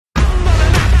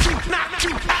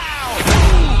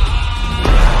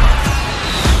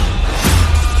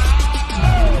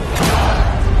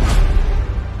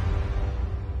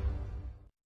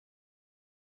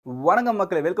வணக்கம்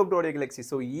மக்களே, welcome to audio Galaxy.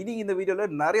 So இனி இந்த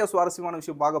வீடியோவில் நிறைய சுவாரஸ்யமான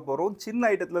விஷயம் பார்க்க போகிறோம். சின்ன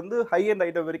ஐட்டத்துலேருந்து ஹை அண்ட்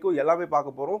ஐட்டம் வரைக்கும் எல்லாமே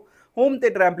பார்க்க போகிறோம். ஹோம்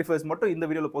தியேட்டர் ஆம்பிளிஃபையர்ஸ் மட்டும் இந்த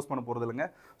வீடியோவில் போஸ்ட் பண்ண போகிறது இல்லைங்க.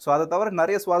 ஸோ அதை தவிர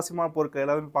நிறைய சுவாரஸ்யமான பொருட்கள்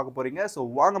எல்லாமே பார்க்க போகிறீங்க. ஸோ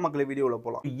வாங்க மக்களே வீடியோவில்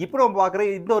போகலாம். இப்போ நம்ம பார்க்குற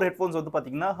இந்த ஒரு ஹெட்ஃபோன்ஸ் வந்து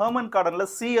பார்த்தீங்கன்னா ஹர்மன் கார்டனில்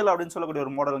சிஎல் அப்படின்னு சொல்லக்கூடிய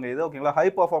ஒரு மாடலுங்க இது. ஓகேங்களா, ஹை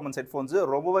பர்ஃபார்மன்ஸ் ஹெட்ஃபோன்ஸ்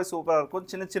ரொம்பவே சூப்பராக இருக்கும்.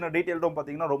 சின்ன சின்ன டீட்டெயிலும்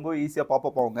பார்த்தீங்கன்னா ரொம்ப ஈஸியாக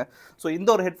பார்ப்போங்க. ஸோ இந்த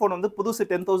ஒரு ஹெட்ஃபோன் வந்து புதுசு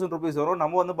 10,000 rupees வரும்.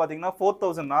 நம்ம வந்து பார்த்தீங்கன்னா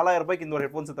 4,000 ரூபாய்க்கு இந்த ஒரு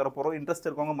ஹெட்ஃபோன்ஸ் தர போகிறோம். இன்ட்ரெஸ்ட்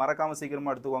இருக்கவங்க மறக்காம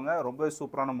சீக்கிரமாக எடுத்துக்கோங்க. ரொம்ப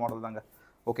சூப்பரான மாடல் தாங்க.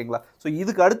 ஓகேங்களா, ஸோ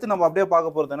இதுக்கு அடுத்து நம்ம அப்படியே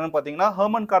பார்க்க போகிறது என்னன்னு பார்த்தீங்கன்னா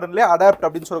ஹர்மன் கார்டன்லேயே அடாப்ட்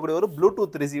அப்படின்னு சொல்லக்கூடிய ஒரு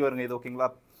ப்ளூடூத் ரிசீவருங்க இது. ஓகேங்களா,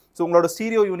 ஸோ உங்களோட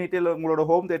ஸ்டீரியோ யூனிட்டில் உங்களோட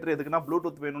ஹோம் தியேட்டர் எதுக்குன்னா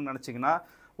ப்ளூடூத் வேணும்னு நினச்சிங்கன்னா,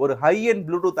 ஒரு ஹை அண்ட்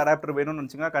ப்ளூடூத் அடாப்டர் வேணும்னு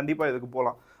நினச்சிங்கன்னா கண்டிப்பாக இதுக்கு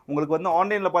போகலாம். உங்களுக்கு வந்து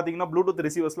ஆன்லைனில் பார்த்தீங்கன்னா ப்ளூடூத்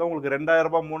ரிசீவர்ஸ்லாம் உங்களுக்கு 2,000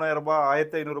 ரூபாய், 3,000 ரூபாய்,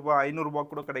 1,500 ரூபாய், 500 ரூபாய்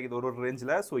கூட கிடைக்குது ஒரு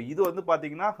ரேஞ்சில். ஸோ இது வந்து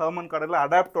பார்த்தீங்கன்னா ஹர்மன் கார்டனில்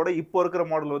அடாப்டோட இப்போ இருக்கிற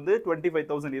மாடல் வந்து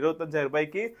 25,000 25,000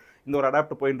 ரூபாய்க்கு இந்த ஒரு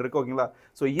அடாப்டர் போயிட்டு இருக்கு. ஓகேங்களா,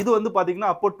 ஸோ இது வந்து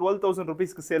பார்த்தீங்கன்னா அப்போ 12,000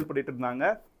 rupeesக்கு சேல் பண்ணிட்டு இருந்தாங்க.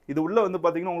 இது உள்ள வந்து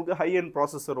பார்த்தீங்கன்னா உங்களுக்கு ஹை அண்ட்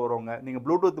ப்ராசஸர் வருவாங்க. நீங்கள்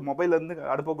ப்ளூடூத் மொபைல்லேருந்து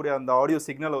அனுப்பக்கூடிய அந்த ஆடியோ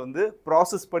சிக்னலை வந்து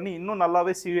ப்ராசஸ் பண்ணி இன்னும்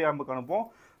நல்லாவே ஸ்டீரியோ ஆம்புக்கு அனுப்பும்.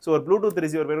 ஸோ ஒரு ப்ளூடூத்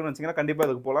ரிசீவர் வேணும்னு வச்சிங்கன்னா கண்டிப்பாக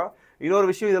அதுக்கு போகலாம். இன்னொரு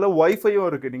விஷயம், இதில் ஒய்ஃபையும்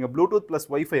இருக்குது. நீங்கள் ப்ளூடூத் ப்ளஸ்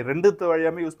ஒய்ஃபை ரெண்டு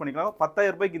வழியாமே யூஸ் பண்ணிக்கலாம்.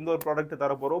 10,000 ரூபாய்க்கு இந்த ஒரு ப்ராடக்ட்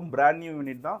தர போகிறோம். பிராண்ட் நியூ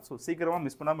யூனிட் தான். ஸோ சீக்கிரமாக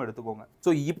மிஸ் பண்ணாமல் எடுத்துக்கோங்க.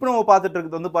 ஸோ இப்போ நம்ம பார்த்துட்டு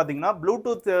இருக்கிறது வந்து பார்த்தீங்கன்னா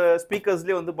ப்ளூடூத்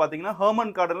ஸ்பீக்கர்ஸ்லேயே வந்து பார்த்தீங்கன்னா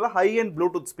ஹர்மன் கார்டனில் ஹை அண்ட்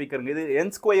ப்ளூடூத் ஸ்பீக்கருங்க. இது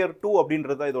N2 2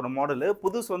 அப்படின்றத இதோட மாடல்.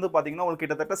 புதுசு வந்து பார்த்தீங்கன்னா உங்களுக்கு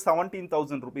கிட்டத்தட்ட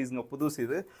 17,000 rupeesங்க புதுசு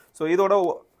இது. ஸோ இதோட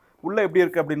உள்ள எப்படி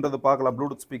இருக்குது அப்படின்றத பார்க்கலாம்.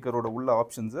 ப்ளூடூத் ஸ்பீக்கரோட உள்ள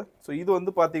ஆப்ஷன்ஸு. ஸோ இது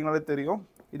வந்து பார்த்தீங்கன்னாலே தெரியும்,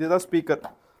 இதுதான் ஸ்பீக்கர்.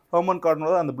 ஹர்மன்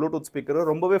கார்டனோட அந்த ப்ளூடூத் ஸ்பீக்கர்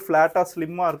ரொம்பவே ஃப்ளாட்டாக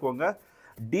ஸ்லிம்மாக இருக்குங்க.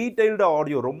 டீட்டெயில்டாக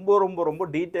ஆடியோ, ரொம்ப ரொம்ப ரொம்ப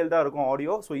டீட்டெயில்டாக இருக்கும்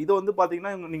ஆடியோ. ஸோ இது வந்து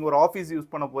பார்த்தீங்கன்னா நீங்கள் ஒரு ஆஃபீஸ் யூஸ்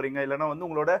பண்ண போகிறீங்க, இல்லைனா வந்து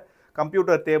உங்களோட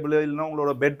கம்ப்யூட்டர் டேபிள், இல்லைனா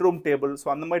உங்களோட பெட்ரூம் டேபிள், ஸோ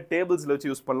அந்த மாதிரி டேபிள்ஸில்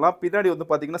வச்சு யூஸ் பண்ணலாம். பின்னாடி வந்து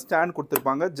பார்த்தீங்கன்னா ஸ்டாண்ட்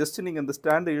கொடுத்துருப்பாங்க. ஜஸ்ட் நீங்கள் இந்த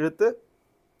ஸ்டாண்டு இழுத்து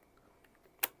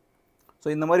ஸோ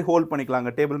இந்த மாதிரி ஹோல்ட்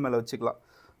பண்ணிக்கலாங்க, டேபிள் மேலே வச்சுக்கலாம்.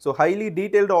 ஸோ ஹைலி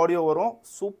டீட்டெயில்டு ஆடியோ வரும்,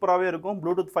 சூப்பராகவே இருக்கும்.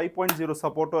 ப்ளூடூத் 5.0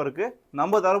 சப்போர்ட்டும் இருக்குது.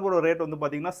 நம்ம தரப்போட ரேட் வந்து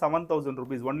பார்த்தீங்கன்னா 7,000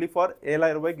 rupees ஒன்லி ஃபார்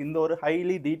 7,000 ரூபாய்க்கு இந்த ஒரு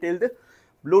ஹைலி டீட்டெயில்டு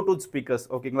ப்ளூடூத் ஸ்பீக்கர்ஸ்.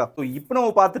 ஓகேங்களா, ஸோ இப்போ நம்ம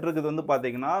பார்த்துட்டு இருக்கிறது வந்து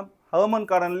பார்த்தீங்கன்னா ஹர்மன்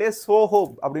கார்டன்லேயே சோஹோ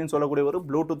அப்படின்னு சொல்லக்கூடிய ஒரு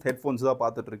ப்ளூடூத் ஹெட்ஃபோன்ஸ் தான்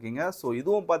பார்த்துட்டு இருக்கீங்க. ஸோ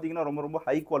இதுவும் பார்த்தீங்கன்னா ரொம்ப ரொம்ப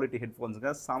ஹை குவாலிட்டி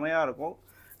ஹெட்ஃபோன்ஸுங்க, செமையாக இருக்கும்.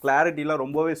 கிளாரிட்டிலாம்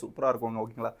ரொம்பவே சூப்பராக இருக்குங்க.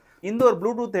 ஓகேங்களா, இந்த ஒரு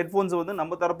ப்ளூடூத் ஹெட்ஃபோன்ஸ் வந்து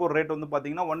நம்ம தரப்பு ஒரு ரேட் வந்து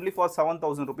பார்த்தீங்கன்னா ஒன்லி ஃபார்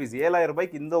 7,000 rupees 7,000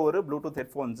 ரூபாய்க்கு இந்த ஒரு ப்ளூடூத்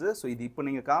ஹெட்ஃபோன்ஸு. ஸோ இது இப்போ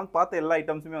நீங்கள் பார்த்த எல்லா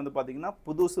ஐட்டம்ஸுமே வந்து பார்த்தீங்கன்னா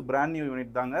புதுசு பிராண்ட் நியூ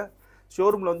யூனிட் தாங்க.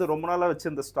 ஷோரூமில் வந்து ரொம்ப நாளாக வச்சு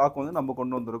இந்த ஸ்டாக் வந்து நம்ம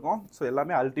கொண்டு வந்திருக்கோம். ஸோ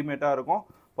எல்லாமே அல்டிமேட்டாக இருக்கும்.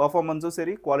 பர்ஃபார்மன்ஸும்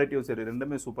சரி, குவாலிட்டியும் சரி,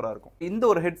 ரெண்டுமே சூப்பராக இருக்கும். இந்த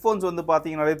ஒரு ஹெட்ஃபோன்ஸ் வந்து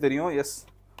பார்த்தீங்கன்னாலே தெரியும். எஸ்,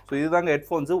 ஸோ இதுதாங்க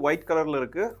ஹெட்ஃபோன்ஸு, ஒயிட் கலரில்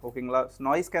இருக்குது. ஓகேங்களா,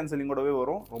 நாய்ஸ் கேன்சலிங்கோடவே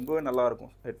வரும், ரொம்பவே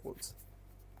நல்லாயிருக்கும் ஹெட்ஃபோன்ஸ்.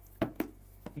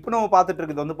 இப்போ நம்ம பார்த்துட்டு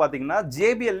இருக்கிறது வந்து பார்த்தீங்கன்னா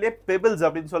JBL பெபிள்ஸ்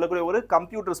அப்படின்னு சொல்லக்கூடிய ஒரு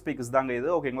கம்ப்யூட்டர் ஸ்பீக்கர்ஸ் தாங்க இது.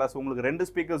 ஓகேங்களா, ஸோ உங்களுக்கு 2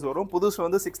 ஸ்பீக்கர்ஸ் வரும். புதுசு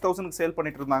வந்து 6,000க்கு சேல்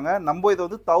பண்ணிட்டு இருந்தாங்க. நம்ம இது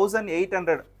வந்து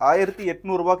 1,800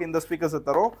 1,800 ரூபாய்க்கு இந்த ஸ்பீக்கர்ஸை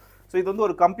தரும். ஸோ இது வந்து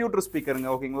ஒரு கம்ப்யூட்டர் ஸ்பீக்கருங்க.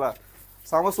 ஓகேங்களா,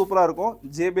 செம சூப்பராக இருக்கும்.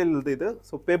 JBL இது.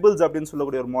 ஸோ பெபிள்ஸ் அப்படின்னு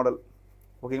சொல்லக்கூடிய ஒரு மாடல்.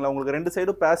 ஓகேங்களா, உங்களுக்கு 2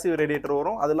 சைடும் பேசிவ் ரேடியேட்டர்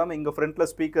வரும். அது இல்லாமல் இங்கே ஃப்ரண்ட்டில்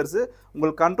ஸ்பீக்கர்ஸு,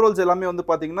 உங்களுக்கு கண்ட்ரோல்ஸ் எல்லாமே வந்து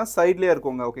பார்த்தீங்கன்னா சைட்லேயே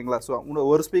இருக்குங்க. ஓகேங்களா, ஸோ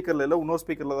ஒரு ஸ்பீக்கரில் இல்லை, இன்னொரு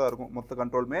ஸ்பீக்கரில் தான் இருக்கும் மொத்த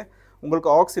கண்ட்ரோலுமே. உங்களுக்கு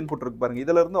ஆக்ஸ் இன்புட் இருக்குது பாருங்கள்.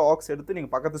 இதிலேருந்து ஆக்ஸ் எடுத்து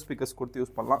நீங்கள் பக்கத்து ஸ்பீக்கர்ஸ் கொடுத்து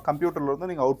யூஸ் பண்ணலாம். கம்ப்யூட்டர்லேருந்து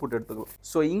நீங்கள் அவுட்புட் எடுத்துக்கலாம்.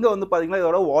 ஸோ இங்கே வந்து பார்த்தீங்கன்னா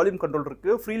இதோட வால்யூம் கண்ட்ரோல்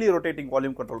இருக்குது. ஃப்ரீலி ரொட்டேட்டிங்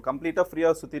வால்யூம் கண்ட்ரோல், கம்ப்ளீட்டாக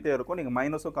ஃப்ரீயாக சுற்றிட்டே இருக்கும். நீங்கள்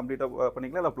மைனஸும் கம்ப்ளீட்டாக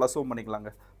பண்ணிக்கலாம், இல்லை ப்ளஸும்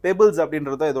பண்ணிக்கலாங்க. பெபிள்ஸ்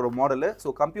அப்படின்றது தான் இதோட மாடல்.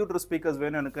 ஸோ கம்ப்யூட்டர் ஸ்பீக்கர்ஸ்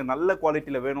வேணும், எனக்கு நல்ல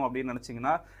குவாலிட்டியில் வேணும் அப்படின்னு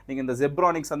நினச்சிங்கன்னா நீங்கள் இந்த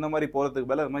ஜெப்ரானிக்ஸ் அந்த மாதிரி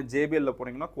போகிறதுக்கு மேலே அது மாதிரி JBL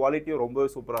போனீங்கன்னா குவாலிட்டியும் ரொம்பவே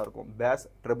சூப்பராக இருக்கும். பேஸ்,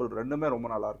 ட்ரிபிள் ரெண்டுமே ரொம்ப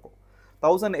நல்லாயிருக்கும்.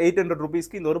 1,800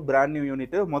 rupeesக்கு இந்த ஒரு பிராண்ட் நியூ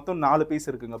யூனிட். மொத்தம் 4 பீஸ்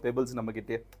இருக்குங்க பெபிள்ஸ்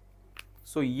நம்மக்கிட்டே.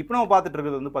 ஸோ இப்போ நம்ம பார்த்துட்டு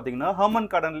இருக்கிறது வந்து பார்த்தீங்கன்னா ஹர்மன்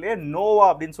கார்டன்லேயே நோவா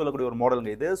அப்படின்னு சொல்லக்கூடிய ஒரு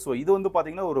மாடலுங்க இது. ஸோ இது வந்து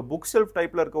பார்த்தீங்கன்னா ஒரு புக் ஷெல்ஃப்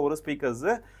டைப்பில் இருக்க ஒரு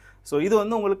ஸ்பீக்கர்ஸு. ஸோ இது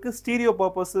வந்து உங்களுக்கு ஸ்டீரியோ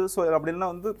பர்பஸு, ஸோ அப்படின்னா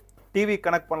வந்து டிவி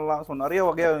கனெக்ட் பண்ணலாம். ஸோ நிறைய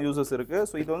வகையான யூசஸ் இருக்குது.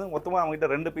 ஸோ இது வந்து மொத்தமாக நம்மகிட்ட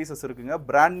 2 பீசஸ் இருக்குங்க.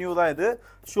 பிராண்ட் நியூ தான் இது.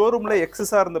 ஷோரூமில்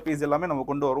எக்ஸஸாக இருந்த பீஸ் எல்லாமே நம்ம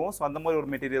கொண்டு வருவோம். ஸோ அந்த மாதிரி ஒரு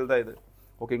மெட்டீரியல் தான் இது.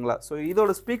 ஓகேங்களா, ஸோ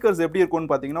இதோட ஸ்பீக்கர்ஸ் எப்படி இருக்கும்னு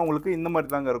பார்த்தீங்கன்னா உங்களுக்கு இந்த மாதிரி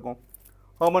தாங்க இருக்கும்.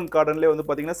 ஹர்மன் கார்டன்லேயே வந்து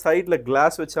பார்த்தீங்கன்னா சைடில்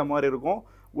கிளாஸ் வச்ச மாதிரி இருக்கும்.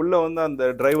 உள்ளே வந்து அந்த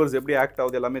டிரைவர்ஸ் எப்படி ஆக்ட்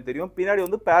ஆகுது எல்லாமே தெரியும். பின்னாடி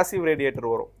வந்து பேசிவ் ரேடியேட்டர்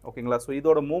வரும். ஓகேங்களா, ஸோ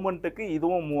இதோட மூவ்மெண்ட்டுக்கு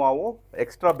இதுவும் மூவ் ஆகும்.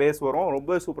 எக்ஸ்ட்ரா பேஸ் வரும்.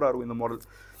 ரொம்ப சூப்பராக இருக்கும் இந்த மாடல்.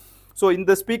 ஸோ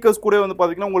இந்த ஸ்பீக்கர்ஸ் கூட வந்து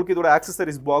பார்த்தீங்கன்னா உங்களுக்கு இதோட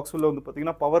ஆக்சசரிஸ் பாக்ஸ் உள்ள வந்து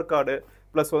பார்த்தீங்கன்னா பவர் கார்டு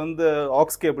ப்ளஸ் வந்து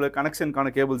ஆக்ஸ் கேபிள்,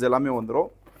 கனெக்ஷனுக்கான கேபிள்ஸ் எல்லாமே வந்துடும்.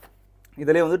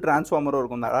 இதிலே வந்து டிரான்ஸ்ஃபார்மரும்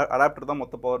இருக்கும். இந்த அடாப்டர் தான்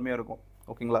மொத்த பவருமே இருக்கும்.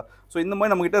 ஓகேங்களா, ஸோ இந்த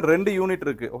மாதிரி நம்மகிட்ட 2 யூனிட்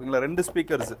இருக்குது. ஓகேங்களா, 2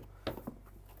 ஸ்பீக்கர்ஸு.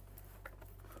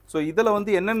 ஸோ இதில்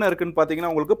வந்து என்னென்ன இருக்குன்னு பார்த்தீங்கன்னா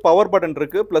உங்களுக்கு பவர் பட்டன்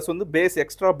இருக்குது, ப்ளஸ் வந்து பேஸ்,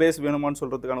 எக்ஸ்ட்ரா பேஸ் வேணுமான்னு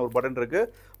சொல்கிறதுக்கான ஒரு பட்டன் இருக்குது.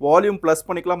 வால்யூம் ப்ளஸ்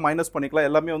பண்ணிக்கலாம், மைனஸ் பண்ணிக்கலாம்.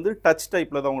 எல்லாமே வந்து டச்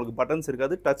டைப்பில் தான் உங்களுக்கு பட்டன்ஸ்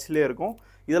இருக்காது, டச்லேயே இருக்கும்.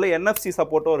 இதில் NFC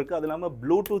சப்போர்ட்டும் இருக்குது. அது இல்லாமல்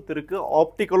ப்ளூடூத் இருக்குது,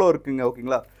 ஆப்டிக்கலும் இருக்குங்க.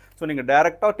 ஓகேங்களா, ஸோ நீங்கள்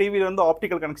டேரெக்டாக டிவியில் வந்து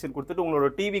ஆப்டிக்கல் கனெக்ஷன் கொடுத்துட்டு உங்களோட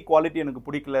டிவி குவாலிட்டி எனக்கு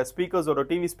பிடிக்கல, ஸ்பீக்கர்ஸோட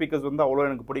டிவி ஸ்பீக்கர்ஸ் வந்து அவ்வளோ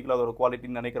எனக்கு பிடிக்கல அதோட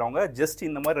குவாலிட்டின்னு நினைக்கிறவங்க ஜஸ்ட்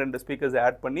இந்த மாதிரி 2 ஸ்பீக்கர்ஸ்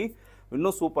ஆட் பண்ணி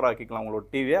இன்னும் சூப்பராக ஆக்கிக்கலாம் உங்களோட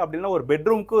டிவியை. அப்படின்னா ஒரு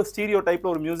பெட்ரூமுக்கு ஸ்டீரியோ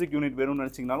டைப்பில் ஒரு மியூசிக் யூனிட் வேணும்னு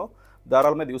நினச்சிங்கனாலும்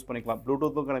தாராளமாக இது யூஸ் பண்ணிக்கலாம்.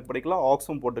 ப்ளூடூத்தும் கனெக்ட் பண்ணிக்கலாம்,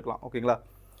 ஆக்ஸும் போட்டுக்கலாம். ஓகேங்களா.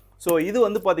 ஸோ இது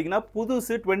வந்து பார்த்தீங்கன்னா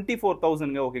புதுசு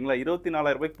 24,000ங்க. ஓகேங்களா.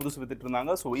 24,000 ரூபாய்க்கு புதுசு வித்துட்டு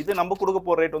இருந்தாங்க. ஸோ இது நம்ம கொடுக்க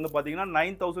போகிற ரேட் வந்து பார்த்தீங்கன்னா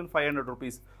 9,500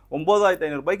 rupees,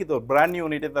 9,500 ரூபாய்க்கு இது ஒரு பிராண்ட் நியூ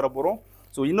யூனிட்டே தர போகிறோம்.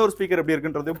 ஸோ இன்னொரு ஸ்பீக்கர் எப்படி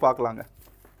இருக்குன்றதையும் பார்க்கலாங்க.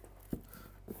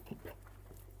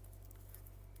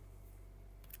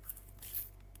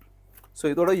 ஸோ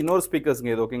இதோட இன்னொரு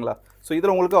ஸ்பீக்கர்ஸுங்க இது. ஓகேங்களா. ஸோ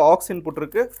இதில் உங்களுக்கு ஆக்ஸ் இன்புட்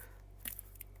இருக்குது,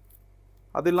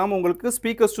 அது இல்லாமல் உங்களுக்கு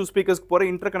ஸ்பீக்கர்ஸ் டு ஸ்பீக்கர்ஸ்க்கு போகிற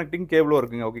இன்டர் கனெக்டிங் கேபிளும்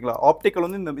இருக்குங்க. ஓகேங்களா. ஆப்டிக்கல்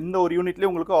வந்து இந்த ஒரு யூனிட்லேயே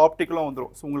உங்களுக்கு ஆப்டிக்கலும்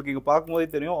வந்துடும். ஸோ உங்களுக்கு இங்கே பார்க்கும்போதே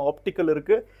தெரியும் ஆப்டிக்கல்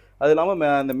இருக்குது, அது இல்லாமல்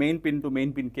அந்த மெயின் பின் டு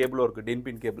மெயின் பின் கேபிளும் இருக்குது, டென்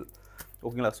பின் கேபிள்.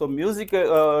 ஓகேங்களா. ஸோ மியூசிக்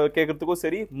கேட்குறதுக்கும்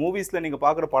சரி, மூவிஸில் நீங்கள்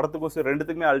பார்க்குற படத்துக்கும் சரி,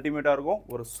 ரெண்டுத்துக்குமே அல்டிமேட்டாக இருக்கும்.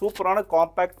 ஒரு சூப்பரான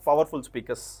காம்பேக்ட் பவர்ஃபுல்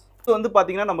ஸ்பீக்கர்ஸ். ஸோ வந்து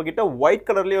பார்த்தீங்கன்னா நம்மக்கிட்ட ஒயிட்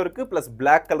கலர்லேயும் இருக்குது ப்ளஸ்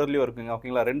பிளாக் கலர்லேயும் இருக்குங்க.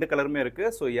 ஓகேங்களா. 2 கலருமே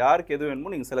இருக்குது. ஸோ யாருக்கு எது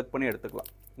வேணுமோ நீங்கள் செலக்ட் பண்ணி எடுத்துக்கலாம்.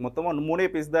 மொத்தமாக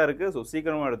 3 பீஸ் தான் இருக்குது. ஸோ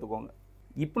சீக்கிரமாக எடுத்துக்கோங்க.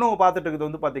 இப்போ நம்ம பார்த்துட்டு இருக்கிறது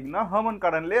வந்து பார்த்தீங்கன்னா ஹர்மன்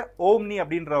கார்டன்லேயே ஓம்னி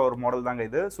அப்படின்ற ஒரு மாடல் தாங்க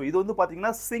இது. ஸோ இது வந்து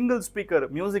பார்த்தீங்கன்னா single speaker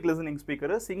music listening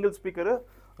speaker, single speaker,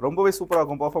 ரொம்பவே சூப்பராக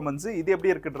இருக்கும் பர்ஃபார்மன்ஸு. இது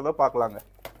எப்படி இருக்குன்றத பார்க்கலாங்க.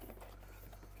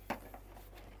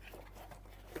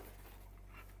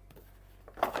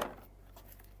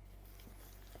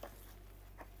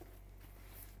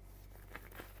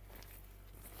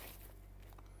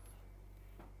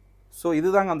 ஸோ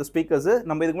இதுதாங்க அந்த ஸ்பீக்கர்ஸு.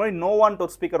 நம்ம இதுக்கு முன்னாடி நோவான்ட்டு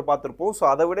ஒரு ஸ்பீக்கர் பார்த்துருப்போம். ஸோ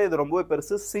அதை விட இது ரொம்பவே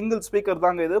பெருசு, சிங்கிள் ஸ்பீக்கர்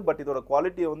தாங்க இது. பட் இதோட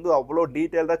குவாலிட்டி வந்து அவ்வளோ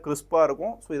டீட்டெயில்டாக கிறிஸ்பாக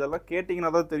இருக்கும். ஸோ இதெல்லாம்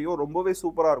கேட்டிங்கன்னா தான் தெரியும், ரொம்பவே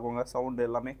சூப்பராக இருக்குங்க. சவுண்டு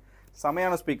எல்லாமே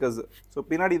செமையான ஸ்பீக்கர்ஸு. ஸோ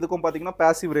பின்னாடி இதுக்கும் பார்த்தீங்கன்னா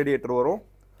பேசிவ் ரேடியேட்டர் வரும்.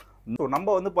 ஸோ நம்ம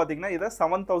வந்து பார்த்தீங்கன்னா இதை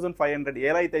 7,500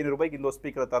 7,500 ரூபாய்க்கு இந்த ஒரு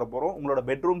ஸ்பீக்கரை தர போகிறோம். உங்களோட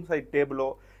பெட்ரூம் சைட்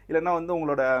டேபிளோ இல்லைன்னா வந்து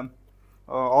உங்களோட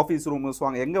ஆஃபீஸ் ரூமு, ஸோ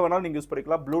அங்கே எங்கே வேணாலும் நீங்கள் யூஸ்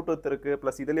பண்ணிக்கலாம். ப்ளூடூத் இருக்குது,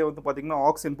 ப்ளஸ் இதிலே வந்து பார்த்தீங்கன்னா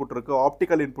ஆக்ஸ் இன்புட் இருக்குது,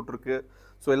 ஆப்டிக்கல் இன்புட் இருக்குது.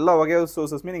 ஸோ எல்லா வகையான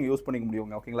சோர்ஸஸுமே நீங்கள் யூஸ் பண்ணிக்க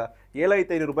முடியுங்க. ஓகேங்களா.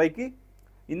 7,500 ரூபாய்க்கு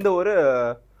இந்த ஒரு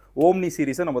ஓம்னி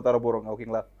சீரிஸை நம்ம தர போகிறோங்க.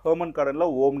 ஓகேங்களா. ஹர்மன் கார்டனில்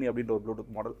ஓம்னி அப்படின்ற ஒரு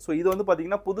ப்ளூடூத் மாடல். ஸோ இது வந்து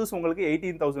பார்த்தீங்கன்னா புதுசு உங்களுக்கு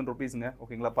 18,000 ரூபீஸுங்க.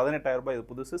 ஓகேங்களா. 18,000 ரூபாய் இது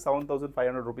புதுசு,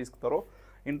 7,500 ரூபீஸ்க்கு தரோம்.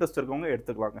 இன்ட்ரெஸ்ட் இருக்கவங்க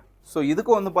எடுத்துக்கலாங்க. ஸோ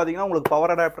இதுக்கும் வந்து பார்த்தீங்கன்னா உங்களுக்கு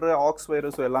power adapter, aux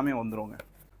wire, so எல்லாமே வந்துருங்க.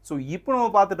 ஸோ இப்போ நம்ம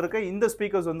பார்த்துட்டு இருக்க இந்த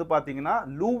ஸ்பீக்கர்ஸ் வந்து பார்த்தீங்கன்னா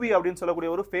லூவி அப்படின்னு சொல்லக்கூடிய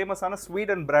ஒரு ஃபேமஸான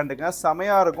ஸ்வீடன் பிராண்டுங்க.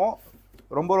 செமையாக இருக்கும்,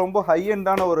 ரொம்ப ரொம்ப ஹை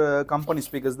எண்டான ஒரு கம்பெனி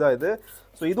ஸ்பீக்கர்ஸ் தான் இது.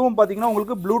 ஸோ இதுவும் பார்த்தீங்கன்னா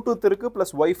உங்களுக்கு ப்ளூடூத் இருக்குது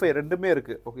ப்ளஸ் ஒய்ஃபை ரெண்டுமே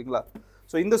இருக்குது. ஓகேங்களா.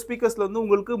 ஸோ இந்த ஸ்பீக்கர்ஸில் வந்து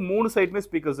உங்களுக்கு 3 சைடுமே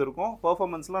ஸ்பீக்கர்ஸ் இருக்கும்.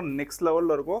 பர்ஃபார்மன்ஸ்லாம் நெக்ஸ்ட்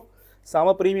லெவலில் இருக்கும்.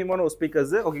 செம ப்ரீமியமான ஒரு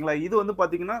ஸ்பீக்கர்ஸ். ஓகேங்களா. இது வந்து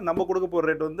பார்த்தீங்கன்னா நம்ம கொடுக்க போகிற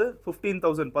ரேட் வந்து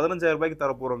 15,000 ரூபாய்க்கு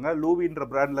தர போகிறோங்க. லூவின்ற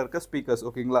பிராண்டில் இருக்க ஸ்பீக்கர்ஸ்.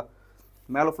 ஓகேங்களா.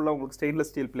 மேலே ஃபுல்லாக உங்களுக்கு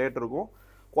ஸ்டெயின்லெஸ் ஸ்டீல் பிளேட் இருக்கும்.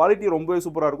 குவாலிட்டி ரொம்பவே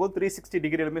சூப்பராக இருக்கும். 360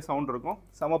 டிகிரிலுமே சவுண்ட் இருக்கும்.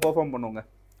 செம பர்ஃபார்ம் பண்ணுவோங்க.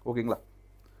 ஓகேங்களா.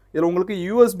 இதில் உங்களுக்கு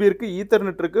யூஎஸ்பி இருக்குது,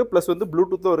 ஈத்தர்நெட் இருக்குது, ப்ளஸ் வந்து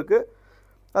ப்ளூடூத்தும் இருக்குது.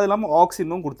 அது இல்லாமல்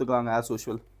ஆக்சினும் கொடுத்துக்கலாங்க ஆஸ்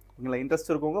யூஷுவல். ஓகேங்களா.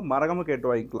 இன்ட்ரெஸ்ட் இருக்கவங்க மறக்காமல்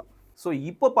கேட்டு வாங்கிக்கலாம். ஸோ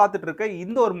இப்போ பார்த்துட்டு இருக்க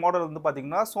இந்த ஒரு மாடல் வந்து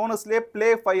பார்த்தீங்கன்னா சோனஸ்லேயே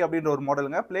ப்ளே 5 அப்படின்ற ஒரு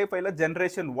மாடலுங்க. Play 5ல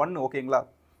generation 1. ஓகேங்களா.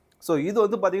 ஸோ இது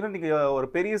வந்து பார்த்தீங்கன்னா நீங்கள் ஒரு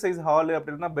பெரிய சைஸ் ஹாலு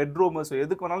அப்படின்னா பெட்ரூமு, ஸோ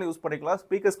எதுக்கு வேணாலும் யூஸ் பண்ணிக்கலாம்.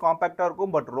 ஸ்பீக்கர்ஸ் காம்பேக்டாக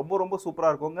இருக்கும், பட் ரொம்ப ரொம்ப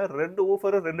சூப்பராக இருக்குங்க. 2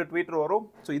 ஊஃபரு 2 ட்வீட்டர் வரும்.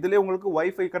 ஸோ இதிலே உங்களுக்கு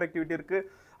வைஃபை கனெக்டிவிட்டி இருக்குது.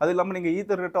 அது இல்லாமல் நீங்கள்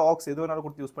ஈத்தர்நெட், ஆக்ஸ் எது வேணாலும்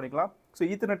கொடுத்து யூஸ் பண்ணிக்கலாம். ஸோ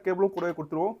ஈத்தர்நெட் கேபிளும் கூடவே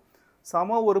கொடுத்துருவோம்.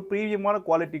 செம ஒரு ப்ரீமியமான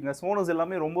குவாலிட்டிங்க. சோனஸ்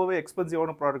எல்லாமே ரொம்பவே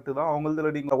எக்ஸ்பென்சிவான ப்ராடக்ட் தான்.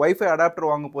 அவங்களதில் நீங்கள் வைஃபை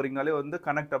அடாப்டர் வாங்க போகிறீங்கனாலே வந்து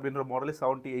கனெக்ட் அப்படின்ற மாடலே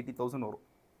 70,000-80,000 வரும்.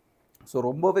 ஸோ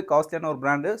ரொம்பவே காஸ்ட்லியான ஒரு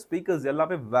பிராண்டு. ஸ்பீக்கர்ஸ்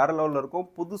எல்லாமே வேறு லெவலில் இருக்கும்,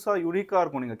 புதுசாக யூனிக்காக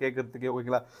இருக்கும் நீங்கள் கேட்குறதுக்கே.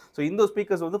 ஓகேங்களா. ஸோ இந்த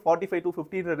ஸ்பீக்கர்ஸ் வந்து 45 to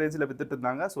 50 ரேஞ்சில் வித்துட்டு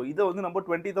இருந்தாங்க. ஸோ இதை வந்து நம்ம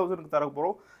 20,000க்கு தர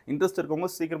போகிறோம். இன்ட்ரெஸ்ட் இருக்கவங்க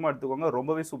சீக்கிரமாக எடுத்துக்கோங்க.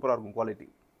 ரொம்பவே சூப்பராக இருக்கும் குவாலிட்டி.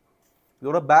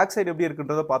 இதோட பேக் சைடு எப்படி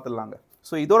இருக்குன்றதை பார்த்துடலாங்க.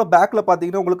 ஸோ இதோட பேக்கில்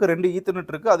பார்த்தீங்கன்னா உங்களுக்கு 2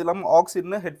 ஈத்தர்நெட் இருக்குது. அது இல்லாமல்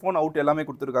ஆக்சின், ஹெட்ஃபோன் அவுட் எல்லாமே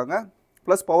கொடுத்துருக்காங்க.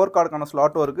 ப்ளஸ் பவர் கார்டுக்கான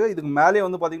ஸ்லாட்டும் இருக்குது. இதுக்கு மேலே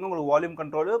வந்து பார்த்தீங்கன்னா உங்களுக்கு வால்யூம்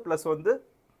கண்ட்ரோலு ப்ளஸ் வந்து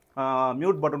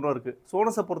மியூட் பட்டனும் இருக்குது.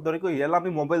 சோனஸை பொறுத்த வரைக்கும் எல்லாமே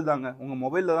மொபைல் தாங்க. உங்கள்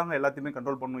மொபைலில் தாங்க எல்லாத்தையுமே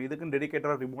கண்ட்ரோல் பண்ணணும். இதுக்குன்னு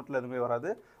டெடிகேட்டடாக ரிமோட்டில் எதுவுமே வராது.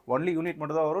 ஒன்லி யூனிட்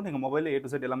மட்டும் தான் வரும். நீங்கள் மொபைலில் A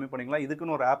to Z எல்லாமே பண்ணிக்கலாம்.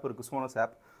 இதுக்குன்னு ஒரு ஆப் இருக்குது, சோனஸ்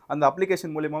ஆப். அந்த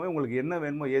அப்ளிகேஷன் மூலியமாகவே உங்களுக்கு என்ன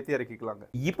வேணுமோ ஏற்றி இறக்கிக்கலாங்க.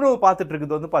 இப்போ பார்த்துட்டு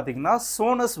இருக்குது வந்து பார்த்தீங்கன்னா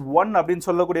சோனஸ் 1 அப்படின்னு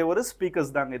சொல்லக்கூடிய ஒரு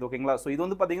ஸ்பீக்கர்ஸ் தாங்க இது. ஓகேங்களா. ஸோ இது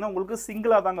வந்து பார்த்தீங்கன்னா உங்களுக்கு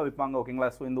சிங்கிளாக தாங்க விற்பாங்க.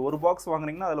 ஓகேங்களா. ஸோ இந்த ஒரு பாக்ஸ்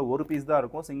வாங்கினீங்கன்னா அதில் ஒரு பீஸ் தான்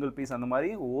இருக்கும், சிங்கிள் பீஸ். அந்த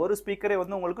மாதிரி ஒரு ஸ்பீக்கரே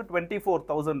வந்து உங்களுக்கு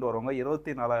 24,000 வருங்க,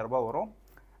 24,000 ரூபாய் வரும்.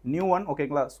 New one.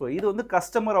 ஓகேங்களா. ஸோ இது வந்து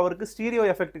கஸ்டமர் அவருக்கு ஸ்டீரியோ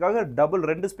எஃபெக்ட்டுக்காக டபுள்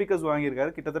 2 ஸ்பீக்கர்ஸ்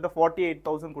வாங்கியிருக்காரு. கிட்டத்தட்ட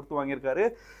 48,000 கொடுத்து வாங்கியிருக்காரு.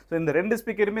 ஸோ இந்த 2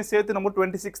 ஸ்பீக்கருமே சேர்த்து நம்ம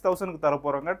 26,000க்கு தர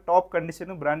போகிறாங்க. Top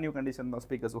condition, brand new condition தான்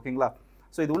ஸ்பீக்கர்ஸ். ஓகேங்களா.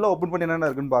 ஸோ இது உள்ளே ஓப்பன் பண்ணி என்னென்ன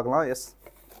இருக்குன்னு பார்க்கலாம். எஸ்.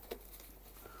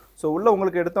 ஸோ உள்ளே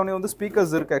உங்களுக்கு எடுத்தோடனே வந்து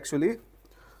ஸ்பீக்கர்ஸ் இருக்குது ஆக்சுவலி.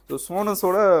 ஸோ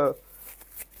சோனஸோட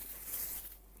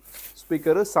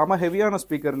ஸ்பீக்கரு செம ஹெவியான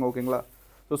ஸ்பீக்கருங்க. ஓகேங்களா.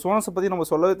 ஸோ சோனஸை பற்றி நம்ம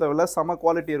சொல்லவே தேவையில்ல, செம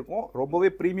குவாலிட்டி இருக்கும், ரொம்பவே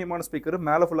ப்ரீமியமான ஸ்பீக்கர்.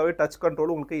 மேலே ஃபுல்லாகவே டச்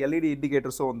கண்ட்ரோல், உங்களுக்கு எல்இடி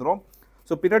இண்டிகேட்டர்ஸும் வந்துடும்.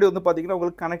 ஸோ பின்னாடி வந்து பார்த்தீங்கன்னா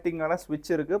உங்களுக்கு கனெக்டிங்கான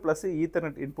ஸ்விட்ச் இருக்குது, ப்ளஸ்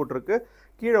ஈத்தர்நெட் இன்புட் இருக்குது.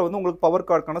 கீழே வந்து உங்களுக்கு பவர்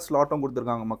கார்டுக்கான ஸ்லாட்டும்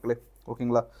கொடுத்துருக்காங்க மக்களே.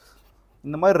 ஓகேங்களா,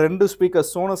 இந்த மாதிரி 2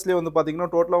 ஸ்பீக்கர்ஸ் சோனஸ்லேயே வந்து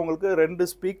பார்த்தீங்கன்னா டோட்டலாக உங்களுக்கு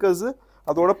 2 ஸ்பீக்கர்ஸு,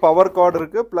 அதோட பவர் கார்டு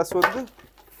இருக்குது, ப்ளஸ் வந்து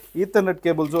ஈத்தர்நெட்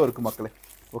கேபிள்ஸும் இருக்குது மக்களே.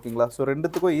 ஓகேங்களா, ஸோ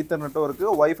 2த்துக்கும் ஈத்தர்நெட்டும்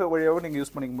இருக்குது, வைஃபை வழியாகவும் நீங்கள்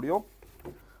யூஸ் பண்ணிக்க முடியும்.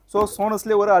 ஸோ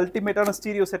சோனஸ்லேயே ஒரு அல்டிமேட்டான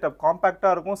ஸ்டீரியோ செட்டப்,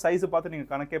 காம்பேக்டாக இருக்கும், சைஸை பார்த்து நீங்கள்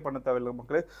கணக்கே பண்ண தேவையில்லை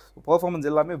மக்களே. பர்ஃபார்மன்ஸ்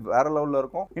எல்லாமே வேறு லெவலில்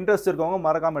இருக்கும். இன்ட்ரெஸ்ட் இருக்கவங்க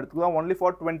மறக்காமல் எடுத்துக்கலாம், ஒன்லி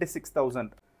ஃபார் 26,000.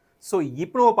 ஸோ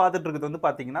இப்போ நம்ம பார்த்துட்டு இருக்கிறது வந்து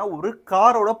பார்த்தீங்கன்னா ஒரு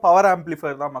காரோட பவர்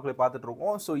ஆம்பிளிஃபையர் தான் மக்களே பார்த்துட்டு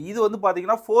இருக்கோம். ஸோ இது வந்து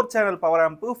பார்த்தீங்கன்னா 4 சேனல் பவர்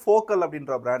ஆம்பு, ஃபோக்கல்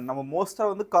அப்படின்ற பிராண்ட். நம்ம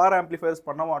மோஸ்ட்டாக வந்து கார் ஆம்பிளிஃபையர்ஸ்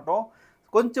பண்ண மாட்டோம்,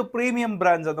 கொஞ்சம் ப்ரீமியம்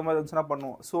பிராண்ட்ஸ் அந்த மாதிரி இருந்துச்சுன்னா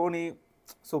பண்ணுவோம். சோனி,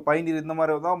 ஸோ பைனீர் இந்த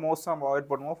மாதிரி தான் மோஸ்ட்டாக நம்ம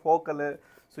அவாய்ட் பண்ணுவோம். ஃபோக்கல்,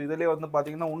 ஸோ இதிலே வந்து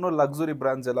பார்த்தீங்கன்னா இன்னும் லக்ஸுரி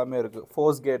பிராண்ட்ஸ் எல்லாமே இருக்குது,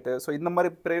 ஃபோர்ஸ் கேட்டு, ஸோ இந்த மாதிரி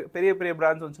பெரிய பெரிய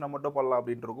பிராண்ட்ஸ் வந்துச்சுன்னா மட்டும் பண்ணலாம்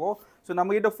அப்படின்ட்டு இருக்கும். ஸோ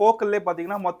நம்மகிட்ட ஃபோக்கல்லே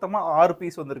பார்த்தீங்கன்னா மொத்தமாக 6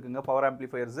 பீஸ் வந்துருக்குங்க பவர்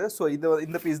ஆம்பிளிஃபையர்ஸு. ஸோ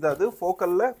இந்த பீஸ் தான் அது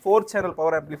ஃபோக்கலில் 4 channel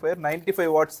power amplifier,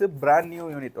 95 watts, brand new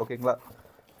unit. ஓகேங்களா,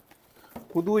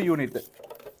 புது யூனிட்டு.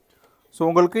 ஸோ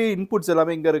உங்களுக்கு இன்புட்ஸ்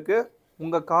எல்லாமே இங்கே இருக்குது.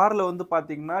 உங்கள் காரில் வந்து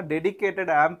பார்த்தீங்கன்னா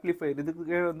டெடிக்கேட்டட் ஆம்பிளிஃபையர்,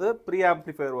 இதுக்கு வந்து ப்ரீ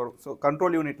ஆம்பிளிஃபையர் வரும், ஸோ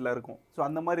கண்ட்ரோல் யூனிட்டில் இருக்கும். ஸோ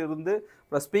அந்த மாதிரி இருந்து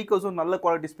ப்ளஸ் ஸ்பீக்கர்ஸும் நல்ல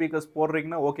குவாலிட்டி ஸ்பீக்கர்ஸ்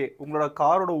போடுறீங்கன்னா ஓகே. உங்களோட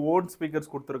காரோட ஓன்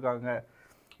ஸ்பீக்கர்ஸ் கொடுத்துருக்காங்க,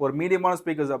 ஒரு மீடியமான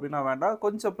ஸ்பீக்கர்ஸ் அப்படின்னா வேண்டாம்,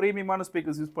 கொஞ்சம் ப்ரீமியமான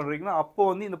ஸ்பீக்கர்ஸ் யூஸ் பண்ணுறீங்கன்னா அப்போ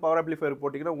வந்து இந்த பவர் ஆம்பிளிஃபையர்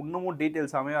போட்டிங்கன்னா இன்னமும்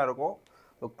டீட்டெயில்ஸ் செமையாக இருக்கும்.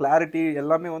 ஸோ கிளாரிட்டி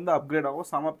எல்லாமே வந்து அப்கிரேட் ஆகும்,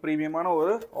 செம ப்ரீமியமான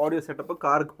ஒரு ஆடியோ செட்டப்பை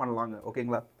காருக்கு பண்ணலாங்க.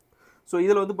 ஓகேங்களா, ஸோ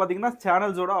இதில் வந்து பார்த்தீங்கன்னா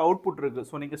சேனல்ஸோட அவுட்புட் இருக்குது.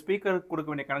 ஸோ நீங்கள் ஸ்பீக்கர் கொடுக்க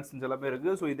வேண்டிய கனெக்ஷன்ஸ் எல்லாமே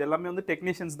இருக்குது. ஸோ இது எல்லாமே வந்து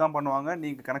டெக்னீஷியன்ஸ் தான் பண்ணுவாங்க,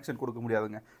 நீங்கள் கனெக்ஷன் கொடுக்க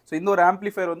முடியாதுங்க. ஸோ இந்த ஒரு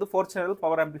ஆம்பிளிஃபையர் வந்து 4 சேனல்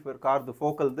பவர் ஆம்பிளிஃபையர் கார்து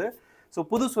ஃபோக்கல்து. ஸோ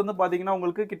புதுசு வந்து பார்த்தீங்கன்னா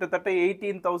உங்களுக்கு கிட்டத்தட்ட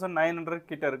 18,900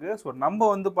 கிட்ட இருக்குது. ஸோ நம்ம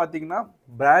வந்து பார்த்தீங்கன்னா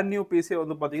பிராண்ட் நியூ பீஸே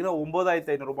வந்து பார்த்தீங்கன்னா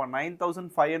 9,500 ரூபாய்,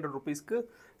 9,500 ருபீஸ்க்கு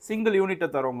சிங்கிள் யூனிட்டை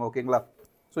தருவாங்க. ஓகேங்களா,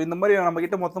 ஸோ இந்த மாதிரி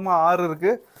நம்மக்கிட்ட மொத்தமாக 6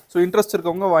 இருக்குது. ஸோ இன்ட்ரெஸ்ட்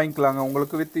இருக்கவங்க வாங்கிக்கலாங்க,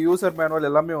 உங்களுக்கு வித் யூசர்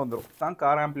மேனுவல் எல்லாமே வந்துடும். தான்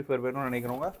கார் ஆம்பிளிஃபையர் வேணும்னு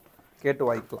நினைக்கிறவங்க கேட்டு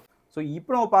வாங்கிக்கலாம். ஸோ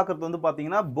இப்போ நம்ம பார்க்குறது வந்து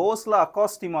பார்த்தீங்கன்னா போஸில்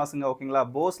அக்காஸ்டிமாஸுங்க. ஓகேங்களா,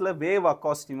 போஸில் வேவ்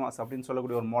அக்காஸ்டிமாஸ் அப்படின்னு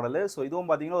சொல்லக்கூடிய ஒரு மாடலு. ஸோ இதுவும்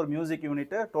பார்த்தீங்கன்னா ஒரு மியூசிக்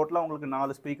யூனிட்டு, டோட்டலாக உங்களுக்கு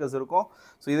 4 ஸ்பீக்கர்ஸ் இருக்கும்.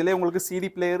 ஸோ இதிலே உங்களுக்கு சிடி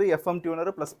பிளேயரு, எஃப்எம்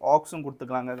டியூனரு ப்ளஸ் ஆக்ஸும்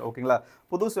கொடுத்துக்கலாங்க. ஓகேங்களா,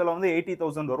 புது விலை வந்து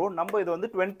 80,000 வரும். நம்ம இது வந்து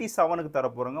 27க்கு தர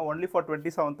போகிறோங்க, ஒன்லி ஃபார்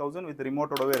 27,000 வித்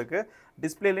ரிமோட்டோடவே இருக்குது.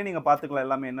 டிஸ்பிளேலேயே நீங்கள் பார்த்துக்கலாம்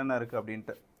எல்லாமே என்னென்ன இருக்குது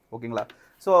அப்படின்ட்டு. ஓகேங்களா,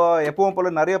 ஸோ எப்பவும்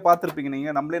போல் நிறைய பார்த்துருப்பீங்க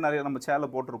நீங்கள், நம்மளே நிறைய நம்ம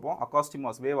சேனலில் போட்டிருப்போம்.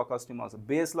 அக்காஸ்டிமாஸ், வேவ் அக்காஸ்டிமாஸ்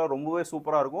பேஸ்லாம் ரொம்பவே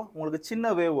சூப்பராக இருக்கும். உங்களுக்கு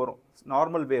சின்ன வேவ் வரும்,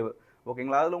 நார்மல் வேவ்.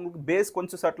 ஓகேங்களா, அதில் உங்களுக்கு பேஸ்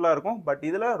கொஞ்சம் சட்டிலாக இருக்கும், பட்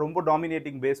இதில் ரொம்ப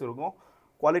டாமினேட்டிங் பேஸ் இருக்கும்,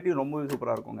 குவாலிட்டி ரொம்பவே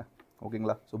சூப்பராக இருக்குங்க.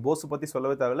 ஓகேங்களா, ஸோ போஸ் பற்றி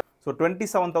சொல்லவே தேவையில்லை. ஸோ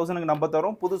 27,000க்கு நம்ம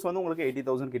தரோம், புதுசு வந்து உங்களுக்கு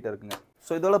 80,000 கிட்ட இருக்குங்க.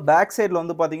 ஸோ இதோட பேக் சைடில்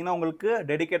வந்து பார்த்தீங்கன்னா உங்களுக்கு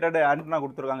டெடிக்கேட்டட் ஆண்டனா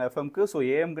கொடுத்துருக்காங்க எஃப்எம்க்கு. ஸோ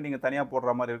ஏஎம்க்கு நீங்கள் தனியாக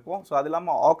போடுற மாதிரி இருக்கும். ஸோ அது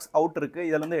இல்லாமல் ஆக்ஸ் அவுட் இருக்குது,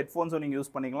 இதில் வந்து ஹெட்ஃபோன்ஸும் நீங்கள்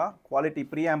யூஸ் பண்ணிக்கலாம். குவாலிட்டி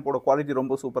ப்ரீ ஆம்போட குவாலிட்டி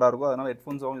ரொம்ப சூப்பராக இருக்கும், அதனால்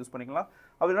ஹெட்ஃபோன்ஸும் யூஸ் பண்ணிக்கலாம்.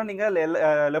 அப்படின்னா நீங்கள்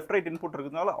லெஃப்ட் ரைட் இன்புட்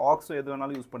இருக்கிறதுனால ஆக்ஸும் எது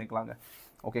வேணாலும் யூஸ் பண்ணிக்கலாங்க.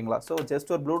 ஓகேங்களா, ஸோ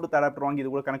ஜஸ்ட் ஒரு ப்ளூடூத் அடாப்டர் வாங்கி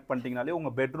இது கூட கனெக்ட் பண்ணிட்டீங்கனாலே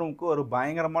உங்கள் பெட்ரூமுக்கு ஒரு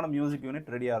பயங்கரமான மியூசிக்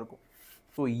யூனிட் ரெடியாக இருக்கும்.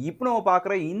 ஸோ இப்போ நம்ம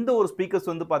பார்க்குற இந்த ஒரு ஸ்பீக்கர்ஸ்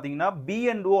வந்து பார்த்தீங்கன்னா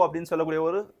B&O அப்படின்னு சொல்லக்கூடிய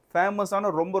ஒரு ஃபேமஸான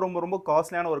ரொம்ப ரொம்ப ரொம்ப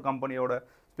காஸ்ட்லியான ஒரு கம்பெனியோட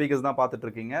ஸ்பீக்கர்ஸ் தான் பார்த்துட்டு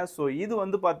இருக்கீங்க. ஸோ இது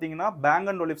வந்து பார்த்தீங்கன்னா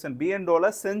Olufsen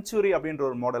B&Oல செஞ்சுரி அப்படின்ற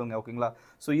ஒரு மாடலுங்க. ஓகேங்களா,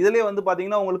 ஸோ இதிலே வந்து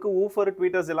பார்த்தீங்கன்னா உங்களுக்கு ஊஃபர்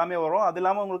ட்வீட்டர்ஸ் எல்லாமே வரும், அது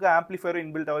இல்லாமல் உங்களுக்கு ஆம்பிளிஃபையர்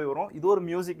இன்பில்ட்டாகவே வரும். இது ஒரு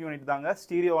மியூசிக் யூனிட் தாங்க,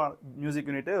 ஸ்டீரியோ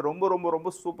மியூசிக் யூனிட், ரொம்ப ரொம்ப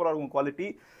ரொம்ப சூப்பராக இருக்கும் குவாலிட்டி.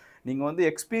 நீங்கள் வந்து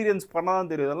எக்ஸ்பீரியன்ஸ் பண்ணால்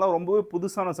தான் தெரியும், இதெல்லாம் ரொம்பவே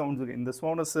புதுசான சவுண்ட்ஸ் இருக்குது இந்த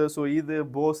சோனஸு. ஸோ இது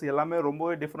போஸ் எல்லாமே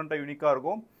ரொம்பவே டிஃப்ரெண்ட்டாக யூனிக்காக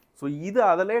இருக்கும். ஸோ இது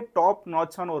அதிலே டாப்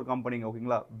நாட்சான ஒரு கம்பெனிங்க.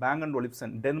 ஓகேங்களா, Olufsen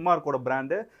டென்மார்க்கோட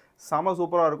பிராண்டு, செம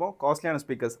சூப்பராக இருக்கும், காஸ்ட்லியான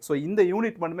ஸ்பீக்கர்ஸ். ஸோ இந்த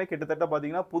யூனிட் மட்டுமே கிட்டத்தட்ட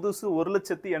பார்த்தீங்கன்னா புதுசு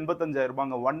 1,85,000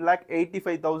 ரூபாங்க,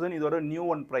 1,85,000 இதோட new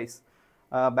one price.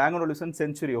 Olufsen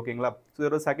century. ஓகேங்களா, ஸோ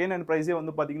இதோட செகண்ட் ஹேண்ட் ப்ரைஸே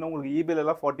வந்து பார்த்தீங்கன்னா உங்களுக்கு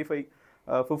ஈபேலெல்லாம் 45,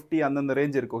 50 அந்தந்த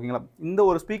ரேஞ்ச் இருக்குது. ஓகேங்களா, இந்த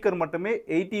ஒரு ஸ்பீக்கர் மட்டுமே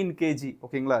 18 kg.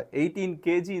 ஓகேங்களா, 18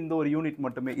 kg இந்த ஒரு யூனிட்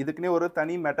மட்டுமே. இதுக்குன்னே ஒரு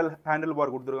தனி மெட்டல் ஹேண்டில்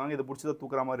பார் கொடுத்துருக்காங்க, இது பிடிச்சதை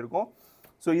தூக்குற மாதிரி இருக்கும்.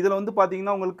 ஸோ இதில் வந்து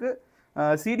பார்த்தீங்கன்னா உங்களுக்கு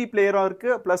சிடி பிளேயரும்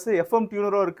இருக்குது, ப்ளஸ் எஃப்எம்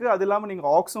டியூனரும் இருக்குது, அது இல்லாமல்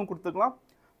நீங்கள் ஆக்ஸும் கொடுத்துக்கலாம்,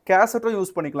 கேசட்டும்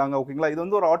யூஸ் பண்ணிக்கலாங்க. ஓகேங்களா, இது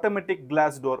வந்து ஒரு ஆட்டோமேட்டிக்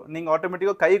கிளாஸ் டோர், நீங்கள்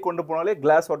ஆட்டோமேட்டிக்காக கை கொண்டு போனாலே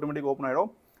கிளாஸ் ஆட்டோமேட்டிக் ஓப்பன்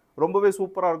ஆகிடும். ரொம்பவே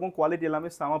சூப்பராக இருக்கும், குவாலிட்டி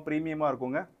எல்லாமே செம ப்ரீமியமாக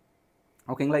இருக்குங்க.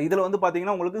 ஓகேங்களா, இதில் வந்து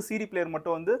பார்த்தீங்கன்னா உங்களுக்கு சிடி பிளேயர்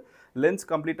மட்டும் வந்து லென்ஸ்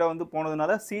கம்ப்ளீட்டாக வந்து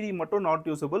போனதுனால சிடி மட்டும் நாட்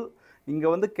யூஸபிள். இங்கே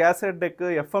வந்து கேசட் டெக்கு,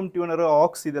 எஃப்எம் டியூனரு,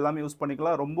 ஆக்ஸ் இது எல்லாமே யூஸ்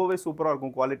பண்ணிக்கலாம், ரொம்பவே சூப்பராக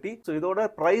இருக்கும் குவாலிட்டி. ஸோ இதோட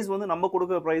ப்ரைஸ் வந்து நம்ம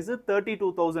கொடுக்குற ப்ரைஸ்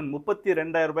 32,000,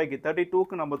 32,000 ரூபாய்க்கு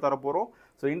 32க்கு நம்ம தரப்போகிறோம்.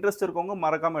 ஸோ இன்ட்ரெஸ்ட் இருக்கவங்க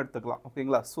மறக்காமல் எடுத்துக்கலாம்.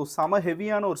 ஓகேங்களா, ஸோ செம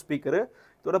ஹெவியான ஒரு ஸ்பீக்கரு.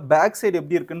 இதோட பேக் சைடு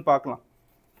எப்படி இருக்குன்னு பார்க்கலாம்.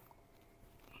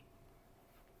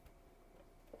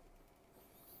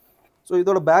 ஸோ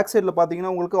இதோட பேக் சைடில் பார்த்தீங்கன்னா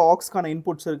உங்களுக்கு ஆக்ஸ்க்கான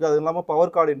இன்புட்ஸ் இருக்குது, அது இல்லாமல்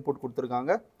பவர் கார்டு இன்புட்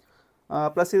கொடுத்துருக்காங்க.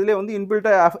 ப்ளஸ் இதிலே வந்து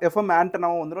இன்பில்ட்டாக எஃப்எம்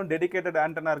ஆண்டனாவும் வந்துடும். டெடிகேட்டட்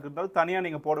ஆண்டனா இருக்கிறதால தனியாக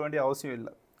நீங்கள் போட வேண்டிய அவசியம்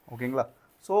இல்லை. ஓகேங்களா?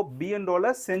 ஸோ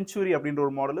B&Oல செஞ்சுரி அப்படின்ற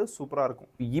ஒரு மாடல் சூப்பராக இருக்கும்.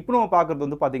 இப்போ நம்ம பார்க்குறது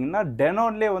வந்து பார்த்தீங்கன்னா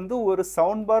டெனான்லேயே வந்து ஒரு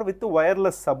sound par with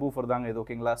wireless subwoofer தாங்க இது.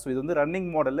 ஓகேங்களா? ஸோ இது வந்து ரன்னிங்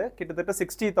மாடல், கிட்டத்தட்ட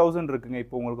 60,000 இருக்குங்க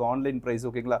இப்போ உங்களுக்கு ஆன்லைன் ப்ரைஸ்.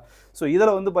 ஓகேங்களா? ஸோ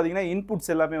இதில் வந்து பார்த்தீங்கன்னா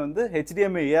இன்புட்ஸ் எல்லாமே வந்து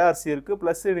HDMI ARC இருக்குது,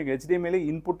 ப்ளஸ் நீங்கள் HDMIல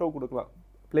இன்புட்டும் கொடுக்கலாம்.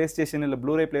 ப்ளே ஸ்டேஷன் இல்லை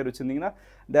ப்ளூரே பிளேயர் வச்சுருந்தீங்கன்னா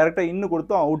டேரெக்டாக இன்னும்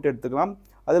கொடுத்தும் அவுட் எடுத்துக்கலாம்.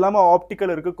 அது இல்லாமல்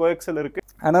ஆப்டிக்கல் இருக்குது, கோஎக்சல் இருக்குது,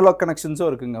 அனலாக் கனெக்ஷன்ஸும்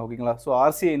இருக்குங்க. ஓகேங்களா? ஸோ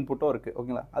RCA இன்புட்டும் இருக்குது.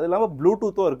 ஓகேங்களா? அது இல்லாமல்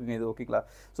ப்ளூடூத்தும் இருக்குங்க இது. ஓகேங்களா?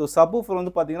 ஸோ சப்வூஃபர்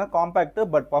வந்து பார்த்தீங்கன்னா காம்பேக்ட்,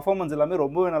 பட் பர்ஃபார்மன்ஸ் எல்லாமே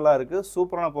ரொம்பவே நல்லா இருக்குது.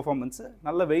 சூப்பரான பர்ஃபார்மன்ஸ்,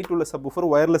 நல்ல வெயிட் உள்ள சப்வூஃபர்,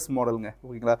 ஒயர்லெஸ் மாடலுங்க.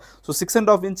 ஓகேங்களா? ஸோ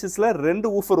 6.5 இன்ச்சஸில்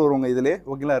 2 ஊஃபர் வருவாங்க இதிலே.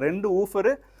 ஓகேங்களா? 2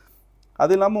 ஊஃபரு,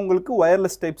 அது இல்லாமல் உங்களுக்கு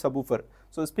wireless type subwoofer.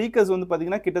 So speakers வந்து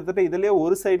பார்த்தீங்கன்னா கிட்டத்தட்ட இதிலே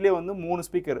ஒரு சைட்லேயே வந்து 3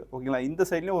 ஸ்பீக்கர். ஓகேங்களா? இந்த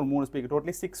சைட்லேயும் ஒரு 3 ஸ்பீக்கர்,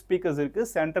 டோட்டலி 6 ஸ்பீக்கர்ஸ் இருக்குது.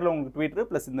 சென்டரில் உங்களுக்கு ட்வீட்டர்,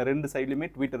 ப்ளஸ் இந்த 2 சைட்லையுமே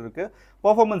ட்வீட்டர் இருக்குது.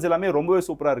 பர்ஃபார்மன்ஸ் எல்லாமே ரொம்பவே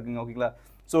சூப்பராக இருக்குங்க. ஓகேங்களா?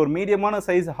 ஸோ ஒரு மீடியமான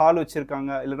சைஸ் ஹால்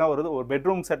வச்சுருக்காங்க, இல்லைனா ஒரு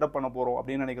பெட்ரூம் செட்டப் பண்ண போகிறோம்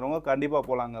அப்படின்னு நினைக்கிறவங்க கண்டிப்பாக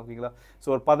போகலாங்க. ஓகேங்களா? ஸோ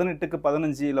ஒரு 18க்கு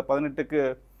 15 இல்லை 18க்கு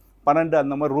 12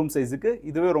 அந்த மாதிரி ரூம் சைஸுக்கு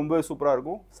இதுவே ரொம்பவே சூப்பராக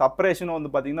இருக்கும். செப்பரேஷனும் வந்து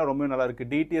பார்த்தீங்கன்னா ரொம்பவே நல்லா இருக்குது.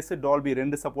 DTS, டால்பி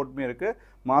 2 சப்போர்ட்டுமே இருக்குது.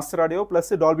 Master audio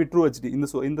plus Dolby true HD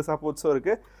இந்த சப்போர்ட்ஸும்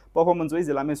இருக்குது. பர்ஃபார்மன்ஸ் வைஸ்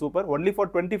எல்லாமே சூப்பர். ஒன்லி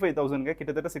ஃபார் 25,000,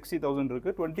 கிட்டத்தட்ட 60,000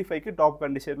 இருக்குது. 25க்கு டாப்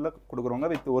கண்டிஷனில் கொடுக்குறவங்க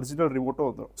வித் ஒரிஜினல் ரிமோட்டும்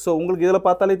வந்துடும். ஸோ உங்களுக்கு இதில்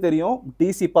பார்த்தாலே தெரியும்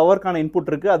DC பவர்க்கான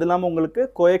இன்புட் இருக்குது, அது இல்லாமல் உங்களுக்கு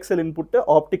கோஎக்சல் இன்புட்டு,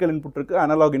 ஆப்டிக்கல் இன்புட் இருக்குது,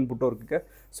 அனலாக் இன்புட்டும் இருக்குது.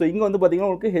 ஸோ இங்கே வந்து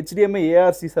பார்த்தீங்கன்னா உங்களுக்கு HDMI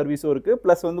ARC சர்வீஸும் இருக்குது,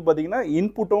 ப்ளஸ் வந்து பார்த்தீங்கன்னா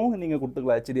இன்புட்டும் நீங்கள்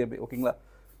கொடுத்துக்கலாம் HDMI. ஓகேங்களா?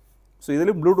 ஸோ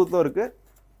இதுலேயும் ப்ளூடூத்தும் இருக்குது,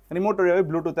 ரிமோட் வழியாகவே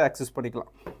ப்ளூடூத்தை ஆக்சஸ் பண்ணிக்கலாம்.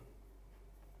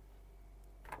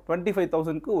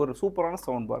 25,000க்கு ஒரு சூப்பரான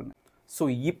சவுண்ட் பாருங்க. ஸோ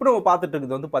இப்போ நம்ம பார்த்துட்டு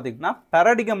இருக்கிறது வந்து பார்த்தீங்கன்னா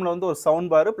பேராடிகமில் வந்து ஒரு சவுண்ட்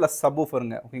பார் ப்ளஸ்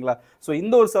சப்வூஃபருங்க. ஓகேங்களா? ஸோ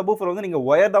இந்த ஒரு சப்வூஃபர் வந்து நீங்கள்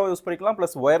ஒயர்டாகவும் யூஸ் பண்ணிக்கலாம்,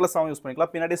 ப்ளஸ் ஒயர்லெஸ்ஸாகவும் யூஸ்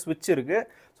பண்ணிக்கலாம். பின்னாடி ஸ்விட்ச் இருக்குது.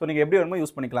 ஸோ நீங்கள் எப்படி வேணுமோ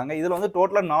யூஸ் பண்ணிக்கலாங்க. இதில் வந்து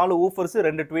டோட்டலாக 4 ஊஃபர்ஸ்,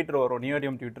 2 ட்வீட்டர் வரும்,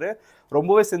 நியோடியம் ட்வீட்டர்.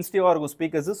 ரொம்பவே சென்சிட்டிவாக இருக்கும்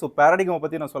ஸ்பீக்கர்ஸ். ஸோ பேராடிகமை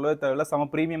பற்றி நான் சொல்லவே தேவையில்லை,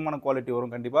 செம ப்ரீமியமான குவாலிட்டி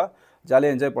வரும், கண்டிப்பாக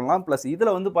ஜாலியாக என்ஜாய் பண்ணலாம். ப்ளஸ்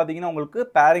இதில் வந்து பார்த்தீங்கன்னா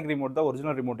உங்களுக்கு பேரிங் ரிமோட் தான்,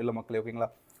 ஒரிஜினல் ரிமோட் இல்லை மக்களே. ஓகேங்களா?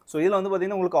 ஸோ இதில் வந்து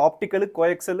பார்த்தீங்கன்னா உங்களுக்கு ஆப்டிக்கல்,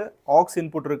 கோஎக்சல், ஆக்ஸ்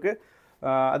இன்புட் இருக்குது.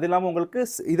 அது இல்லாமல் உங்களுக்கு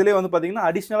இதிலே வந்து பார்த்தீங்கன்னா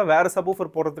அடிஷ்னலாக வேறு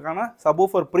சப்வூஃபர் போடுறதுக்கான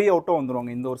சப்வூஃபர் ப்ரீ அவுட்டும்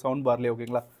வந்துடுவாங்க இந்த ஒரு சவுண்ட் பார்லேயே.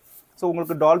 ஓகேங்களா? ஸோ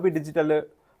உங்களுக்கு டால்பி டிஜிட்டல்,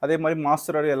 அதே மாதிரி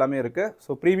மாஸ்டர் ஆடியோ எல்லாமே இருக்குது.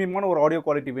 ஸோ ப்ரீமியமான ஒரு ஆடியோ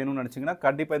குவாலிட்டி வேணும்னு நினச்சிங்கன்னா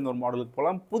கண்டிப்பாக இந்த ஒரு மாடலுக்கு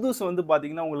போகலாம். புதுசு வந்து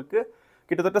பார்த்தீங்கன்னா உங்களுக்கு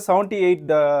கிட்டத்தட்ட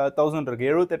 78,000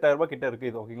 இருக்குது, 78,000 கிட்ட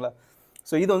இருக்குது இது. ஓகேங்களா?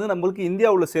 ஸோ இது வந்து நம்மளுக்கு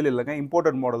இந்தியாவில் சேல் இல்லைங்க,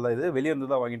 இம்போர்ட்டட் மாடல் தான் இது, வெளியே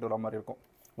இருந்து தான் வாங்கிட்டு வர மாதிரி இருக்கும்.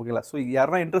 ஓகேங்களா? ஸோ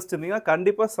யாருன்னா இன்ட்ரெஸ்ட் இருந்தீங்கன்னா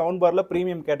கண்டிப்பாக சவுண்ட் பாரில்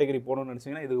ப்ரீமியம் கேட்டகரி போகணும்னு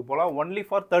நினச்சிங்கன்னா இதுக்கு போகலாம். ஒன்லி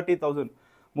ஃபார் 30,000,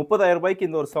 30,000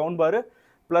 இந்த ஒரு சவுண்ட் பார்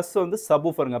ப்ளஸ் வந்து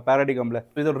சப்வூஃபருங்க பேராடிகமில்.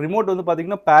 இதோட ரிமோட் வந்து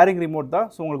பார்த்தீங்கன்னா பேரிங் ரிமோட் தான்.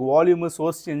 ஸோ உங்களுக்கு வால்யூமு,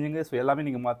 சோர்ஸ் சேஞ்சிங்கு, ஸோ எல்லாமே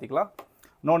நீங்கள் மாற்றிக்கலாம்.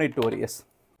 No need to worry. S.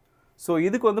 So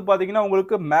இதுக்கு வந்து பார்த்தீங்கன்னா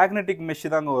உங்களுக்கு மேக்னெட்டிக் மெஷ்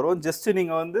தாங்க வரும். ஜஸ்ட்டு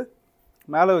நீங்கள் வந்து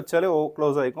மேலே வச்சாலே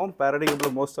க்ளோஸ் ஆகிக்கும்.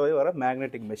 பேராடிகமில் மோஸ்ட்டாகவே வர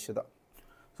மேக்னெட்டிக் மெஷ் தான்.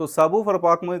 ஸோ சப்வூஃபரை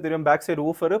பார்க்கும்போது தெரியும், பேக் சைடு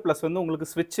ஊஃபரு ப்ளஸ் வந்து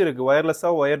உங்களுக்கு ஸ்விட்ச் இருக்குது,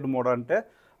 ஒயர்லெஸ்ஸாக ஒயர்டு மோடான்ட்டு.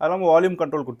 அது இல்லாமல் வால்யூம்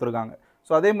கண்ட்ரோல் கொடுத்துருக்காங்க.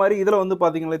 ஸோ அதே மாதிரி இதில் வந்து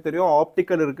பார்த்தீங்களே தெரியும்,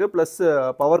 ஆப்டிக்கல் இருக்குது, ப்ளஸ்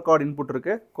பவர் கார்டு இன்புட்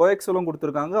இருக்குது, கோஎக்சலும்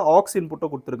கொடுத்துருக்காங்க, ஆக்ஸ்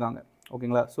இன்புட்டும் கொடுத்துருக்காங்க.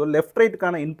 ஓகேங்களா? ஸோ லெஃப்ட்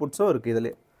ரைட்டுக்கான இன்புட்ஸும் இருக்குது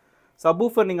இதிலே.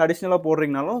 சப்வூஃபர் நீங்கள் அடிஷ்னலாக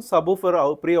போடுறீங்கனாலும் சப்வூஃபர்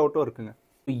ப்ரீ அவுட்டும் இருக்குங்க.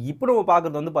 இப்போ நம்ம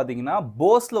பார்க்குறது வந்து பார்த்தீங்கன்னா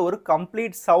போஸில் ஒரு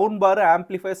complete sound bar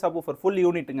amplify subwoofer full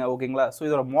யூனிட்டுங்க. ஓகேங்களா? ஸோ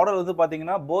இதோட மாடல் வந்து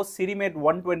பார்த்தீங்கன்னா போஸ் சிரிமேட்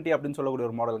 120 அப்படின்னு சொல்லக்கூடிய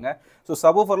ஒரு மாடலுங்க. ஸோ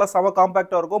சப்வூஃபர்லாம் செம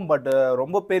காம்பேக்டாக இருக்கும், பட்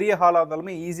ரொம்ப பெரிய ஹாலாக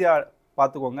இருந்தாலுமே ஈஸியாக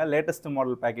பார்த்துக்கோங்க. Latest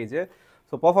model package.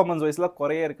 So performance வைஸ்லாம்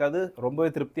குறையே இருக்காது, ரொம்பவே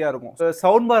திருப்தியாக இருக்கும். ஸோ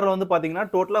சவுண்ட் பாரில் வந்து பார்த்தீங்கன்னா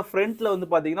டோட்டலாக ஃப்ரண்ட்டில் வந்து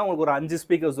பார்த்தீங்கன்னா உங்களுக்கு ஒரு 5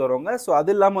 ஸ்பீக்கர்ஸ் வருவாங்க. ஸோ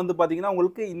அது இல்லாமல் வந்து பார்த்தீங்கன்னா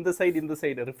உங்களுக்கு இந்த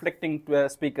சைடு ரிஃப்ளெக்டிங்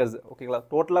ஸ்பீக்கர்ஸ். ஓகேங்களா?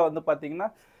 டோட்டலாக வந்து பார்த்தீங்கன்னா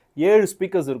 7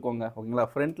 ஸ்பீக்கர்ஸ் இருக்குங்க. ஓகேங்களா?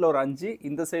 ஃப்ரண்ட்டில் ஒரு 5,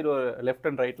 இந்த சைடு ஒரு லெஃப்ட்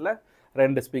அண்ட் ரைட்டில்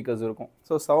 2 ஸ்பீக்கர்ஸ் இருக்கும்.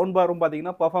 ஸோ சவுண்ட் பாரும்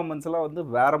பார்த்தீங்கன்னா பர்ஃபார்மன்ஸ்லாம் வந்து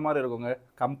வேறு மாதிரி இருக்குங்க.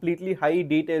 Completely high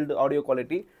detailed audio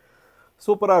quality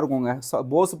சூப்பராக இருக்குங்க.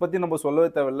 போஸ் பற்றி நம்ம சொல்லவே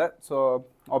தேவையில்லை. ஸோ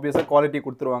ஆப்வியஸாக குவாலிட்டி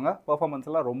கொடுத்துருவாங்க. பர்ஃபார்மன்ஸ்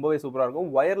எல்லாம் ரொம்பவே சூப்பராக இருக்கும்.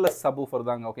 ஒயர்லெஸ் சப்வூஃபர்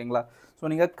தாங்க. ஓகேங்களா?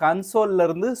 ஸோ நீங்கள்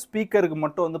கன்சோல்லேருந்து ஸ்பீக்கருக்கு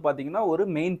மட்டும் வந்து பார்த்தீங்கன்னா ஒரு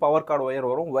மெயின் பவர் கார்டு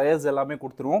ஒயர் வரும், ஒயர்ஸ் எல்லாமே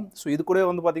கொடுத்துருவோம். ஸோ இது கூட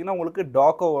வந்து பார்த்தீங்கன்னா உங்களுக்கு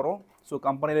டாக்கோ வரும். ஸோ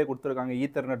கம்பெனிலே கொடுத்துருக்காங்க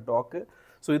ஈத்தர்நெட் டாக்கு.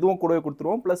 ஸோ இதுவும் கூடவே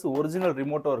கொடுத்துருவோம், ப்ளஸ் ஒரிஜினல்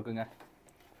ரிமோட்டும் இருக்குங்க.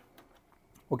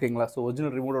 ஓகேங்களா? ஸோ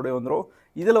ஒரிஜினல் ரிமோட்டோடய வந்துடும்.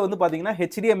 இதில் வந்து பார்த்தீங்கன்னா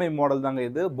HDMI மாடல் தாங்க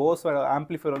இது. போஸ்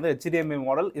ஆம்பிளிஃபையர் வந்து HDMI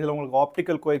மாடல். இதில் உங்களுக்கு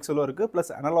ஆப்டிக்கல் கோஎக்சலும் இருக்குது,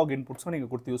 ப்ளஸ் அனலாக் இன்புட்ஸும்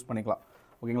நீங்கள் கொடுத்து யூஸ் பண்ணிக்கலாம்.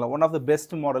 ஓகேங்களா? One of the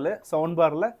best model sound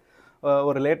பாரில்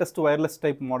ஒரு லேட்டஸ்ட் ஒயர்லெஸ்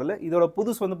டைப் மாடலு. இதோட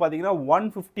புதுசு வந்து பார்த்தீங்கன்னா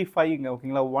 155ங்க.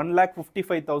 ஓகேங்களா?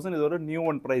 1,55,000 இதோட நியூ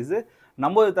ஒன் ப்ரைஸு.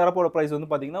 நம்ம தரப்போட ப்ரைஸ் வந்து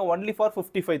பார்த்தீங்கன்னா ஒன்லி ஃபார்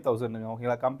 55,000ங்க.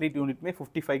 ஓகேங்களா? கம்ப்ளீட் யூனிட்மே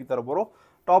 55க்கு தர போகிறோம்.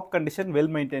 Top condition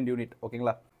well maintained unit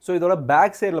ஓகேங்களா. ஸோ இதோட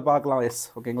பேக் சைடில் பார்க்கலாம் எஸ்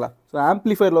ஓகேங்களா. ஸோ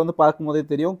ஆம்பிளிஃபயரில் வந்து பார்க்கும்போதே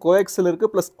தெரியும் கோஎக்ஸில்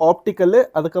இருக்குது ப்ளஸ் ஆப்டிக்கல்,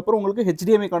 அதுக்கப்புறம் உங்களுக்கு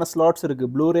ஹெச்டிஎம்ஐக்கான ஸ்லாட்ஸ்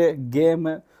இருக்குது, ப்ளூரே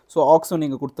கேமு, ஸோ ஆக்ஸும்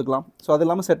நீங்கள் கொடுத்துக்கலாம். ஸோ அது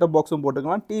இல்லாமல் செட்டப் பாக்ஸும்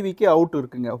போட்டுக்கலாம், டிவிக்கு அவுட்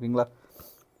இருக்குங்க ஓகேங்களா.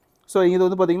 ஸோ இது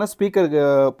வந்து பார்த்தீங்கன்னா ஸ்பீக்கருக்கு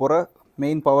போகிற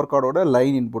மெயின் பவர் கார்டோட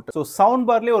லைன் இன்புட். ஸோ சவுண்ட்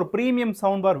பார்லேயே ஒரு ப்ரீமியம்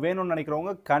சவுண்ட் பார் வேணும்னு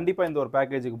நினைக்கிறவங்க கண்டிப்பாக இந்த ஒரு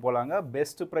பேக்கேஜுக்கு போகலாங்க.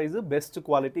 Best price best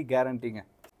quality கேரண்டிங்க.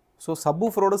 So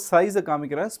சப்வூஃபரோட சைஸை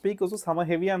காமிக்கிறேன். ஸ்பீக்கர்ஸும் செம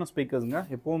ஹெவியான ஸ்பீக்கர்ஸுங்க,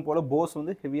 எப்பவும் போல் போஸ்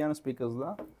வந்து ஹெவியான ஸ்பீக்கர்ஸ்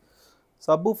தான்.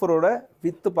 சப்வூஃபரோட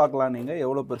வித்து பார்க்கலாம் நீங்கள்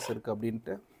எவ்வளோ பெருசு இருக்குது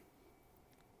அப்படின்ட்டு.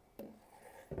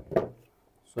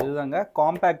 ஸோ இதுதாங்க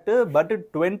காம்பேக்ட்டு, பட்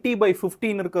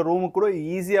 20/15 இருக்க ரூமு கூட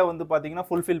ஈஸியாக வந்து பார்த்தீங்கன்னா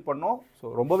ஃபுல்ஃபில் பண்ணோம்.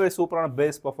 ஸோ ரொம்பவே சூப்பரான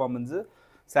பேஸ் பர்ஃபார்மன்ஸு,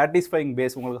 சாட்டிஸ்ஃபைங்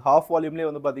பேஸ், உங்களுக்கு ஹாஃப் வால்யூம்லேயே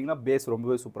வந்து பார்த்தீங்கன்னா பேஸ்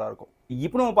ரொம்பவே சூப்பராக இருக்கும்.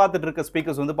 இப்போ நம்ம பார்த்துட்டு இருக்க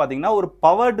ஸ்பீக்கர்ஸ் வந்து பார்த்தீங்கன்னா ஒரு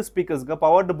பவர்டு ஸ்பீக்கர்ஸ்க்கு,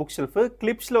 பவர்டு புக் ஷெல்ஃபு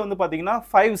கிளிப்ஸில் வந்து பார்த்தீங்கன்னா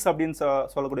 5s அப்படின்னு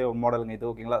சொல்லக்கூடிய ஒரு மாடலுங்க இது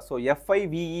ஓகேங்களா. ஸோ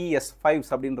FIVES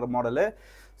 5s அப்படின்ற மாடலு.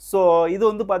 ஸோ இது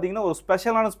வந்து பார்த்தீங்கன்னா ஒரு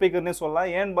ஸ்பெஷலான ஸ்பீக்கர்னே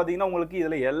சொல்லலாம். ஏன்னு பார்த்தீங்கன்னா உங்களுக்கு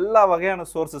இதில் எல்லா வகையான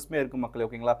சோர்ஸஸுமே இருக்குது மக்களே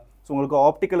ஓகேங்களா. ஸோ உங்களுக்கு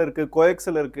ஆப்டிக்கல் இருக்குது,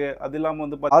 கோஎக்ஸல் இருக்குது, அது இல்லாமல்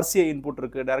வந்து RCA இன்புட்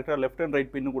இருக்குது, டேரெக்டாக லெஃப்ட் அண்ட்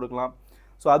ரைட் பின்னு கொடுக்கலாம்.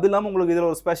 ஸோ அது இல்லாமல் உங்களுக்கு இதில்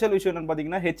ஒரு ஸ்பெஷல் விஷயம் என்னன்னு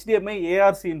பார்த்தீங்கன்னா HDMI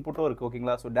ARC இன்புட்டும் இருக்குது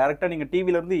ஓகேங்களா. ஸோ டேரெக்டாக நீங்கள்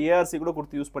டிவிலேருந்து ARC கூட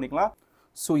கொடுத்து யூஸ் பண்ணிக்கலாம்.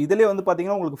 ஸோ இதிலே வந்து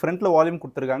பார்த்தீங்கன்னா உங்களுக்கு ஃப்ரண்ட்டில் வால்யூம்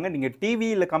கொடுத்துருக்காங்க. நீங்கள் டிவி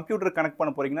இல்லை கம்ப்யூட்டர் கனெக்ட்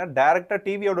பண்ண போகிறீங்கன்னா டேரெக்டாக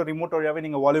டிவியோட ரிமோட் வழியாகவே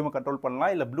நீங்கள் வால்யூமை கண்ட்ரோல்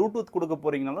பண்ணலாம். இல்லை ப்ளூடூத் கொடுக்க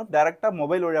போகிறீங்கனாலும் டேரெக்டாக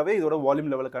மொபைல் வழியாகவே இதோட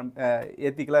வால்யூம் லெவலை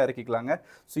ஏற்றிக்கலாம் இறக்கிக்கலாங்க.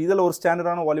 ஸோ இதில் ஒரு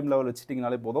ஸ்டாண்டர்டான வால்யூம் லெவல்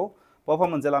வச்சுட்டிங்கனாலே போதும்.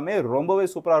 பர்ஃபார்மன்ஸ் எல்லாமே ரொம்பவே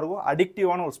சூப்பராக இருக்கும்,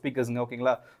 அடிக்டிவான ஒரு ஸ்பீக்கர்ஸுங்க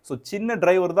ஓகேங்களா. ஸோ சின்ன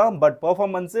டிரைவர் தான், பட்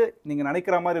பர்ஃபார்மன்ஸு நீங்கள்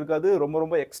நினைக்கிற மாதிரி இருக்காது,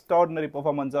 ரொம்ப எக்ஸ்ட்ராடினரி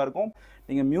பர்ஃபார்மன்ஸாக இருக்கும்.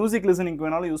 நீங்கள் மியூசிக் லிசனிங்க்கு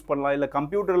வேணாலும் யூஸ் பண்ணலாம், இல்லை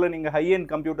கம்ப்யூட்டரில் நீங்கள் ஹை அண்ட்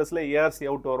கம்ப்யூட்டர்ஸில் ARC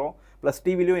அவுட் வரும், ப்ளஸ்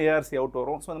டிவிலையும் ARC அவுட்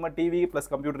வரும். ஸோ அந்த மாதிரி டிவி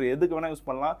ப்ளஸ் கம்ப்யூட்டர் எதுக்கு வேணால் யூஸ்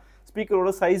பண்ணலாம்.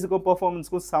 ஸ்பீக்கரோட சைஸுக்கும்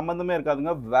பர்ஃபார்மன்ஸுக்கும் சம்மந்தமே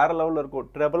இருக்காதுங்க, வேறு லெவலில் இருக்கும்.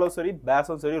 ட்ரெபலும் சரி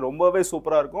பேஸும் சரி ரொம்பவே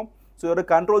சூப்பராக இருக்கும். ஸோ இதோட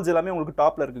கண்ட்ரோல்ஸ் எல்லாமே உங்களுக்கு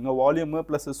டாப்பில் இருக்குங்க, வால்யூமு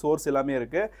ப்ளஸ் சோர்ஸ் எல்லாமே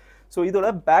இருக்குது. ஸோ இதோட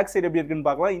பேக் சைடு எப்படி இருக்குன்னு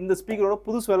பார்க்கலாம். இந்த ஸ்பீக்கரோட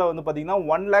புதுசு விலை வந்து பார்த்தீங்கன்னா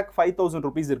 1,05,000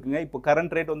 rupees இருக்குங்க. இப்போ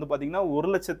கரண்ட் ரேட் வந்து பார்த்தீங்கன்னா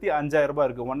 1,05,000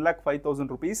 இருக்குது.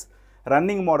 1,05,000 rupees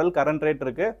running model current rate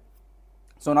இருக்குது.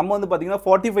 ஸோ நம்ம வந்து பார்த்தீங்கன்னா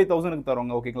 45,000க்கு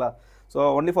தரோங்க ஓகேங்களா. So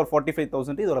only for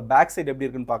 45,000. இதோட பேக் சைடு எப்படி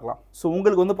இருக்குன்னு பார்க்கலாம். ஸோ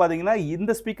உங்களுக்கு வந்து பார்த்தீங்கன்னா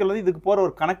இந்த ஸ்பீக்கரில் வந்து இதுக்கு போகிற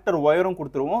ஒரு கனெக்டர் ஒயரும்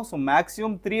கொடுத்துருவோம். ஸோ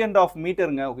மேக்ஸிமம் 3.5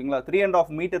 மீட்டருங்க ஓகேங்களா.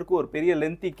 3.5 மீட்டருக்கு ஒரு பெரிய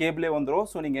லென்த்தி கேபிளே வந்துடும்.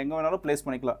 ஸோ நீங்கள் எங்கே வேணாலும் ப்ளேஸ்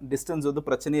பண்ணிக்கலாம், டிஸ்டன்ஸ் வந்து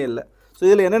பிரச்சனையே இல்லை. ஸோ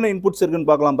இதில் என்னென்ன இன்புட்ஸ் இருக்குன்னு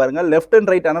பார்க்கலாம் பாருங்கள். லெஃப்ட்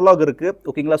அண்ட் ரைட் அனலாக் இருக்குது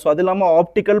ஓகேங்களா. ஸோ அது இல்லாமல்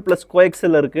ஆப்டிக்கல் ப்ளஸ்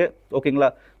கோஎக்ஸல் இருக்குது ஓகேங்களா.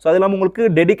 ஸோ அது இல்லாமல் உங்களுக்கு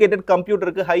டெடிகேட்டட்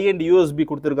கம்ப்யூட்டருக்கு ஹை அண்ட் USB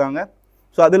கொடுத்துருக்காங்க.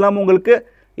 ஸோ அது இல்லாமல் உங்களுக்கு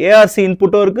ARC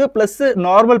இன்புட்டும் இருக்குது, ப்ளஸ்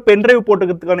நார்மல் பென்ட்ரைவ்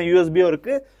போட்டுக்கிறதுக்கான USBயும்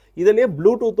இருக்குது. இதிலேயே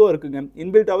ப்ளூடூத்தும் இருக்குங்க,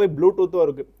 இன்பில்ட்டாகவே ப்ளூடூத்தும்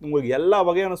இருக்குது. உங்களுக்கு எல்லா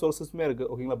வகையான சோர்ஸஸுமே இருக்குது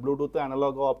ஓகேங்களா. Bluetooth,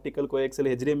 அனலாகோ, optical, coaxial,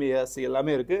 HDMI, ARC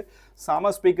எல்லாமே இருக்குது.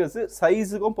 செம ஸ்பீக்கர்ஸு,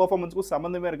 சைஸுக்கும் பர்ஃபார்மன்ஸுக்கும்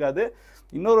சம்மந்தமே இருக்காது.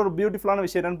 இன்னொரு பியூட்டிஃபுல்லான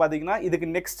விஷயம் என்னன்னு பார்த்தீங்கன்னா இதுக்கு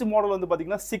நெக்ஸ்ட் மாடல் வந்து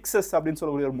பார்த்தீங்கன்னா 6S அப்படின்னு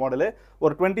சொல்லக்கூடிய ஒரு மாடலு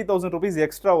ஒரு 20,000 rupees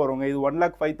எக்ஸ்ட்ரா வருங்க. இது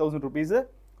 1,05,000 rupees,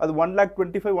 அது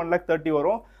 1,25,000 1,30,000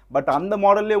 வரும். பட் அந்த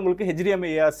மாடல்லே உங்களுக்கு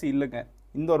HDMI ARC இல்லைங்க.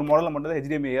 இந்த ஒரு மாடலில் மட்டும் தான்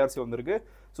HDMI ARC வந்திருக்கு.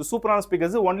 ஸோ சூப்பரான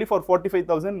ஸ்பீக்கர்ஸ் ஒன்லி ஃபார்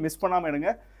 45,000. மிஸ் பண்ணாமல் எடுங்க.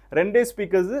 ரெண்டே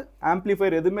ஸ்பீக்கர்ஸு,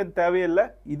 ஆம்ப்ளிஃபயர் எதுவுமே தேவையில்லை.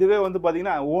 இதுவே வந்து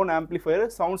பார்த்தீங்கன்னா ஓன் ஆம்ப்ளிஃபயர்,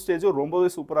 சவுண்ட் ஸ்டேஜும் ரொம்பவே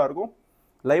சூப்பராக இருக்கும்.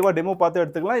 லைவாக டெமோ பார்த்து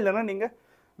எடுத்துக்கலாம், இல்லைனா நீங்கள்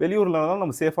வெளியூரில் இருந்தாலும்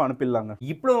நம்ம சேஃபாக அனுப்பிடலாங்க.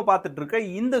 இப்போ நம்ம பார்த்துட்டு இருக்க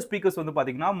இந்த ஸ்பீக்கர்ஸ் வந்து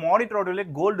பார்த்தீங்கன்னா மானிட்டரோடலே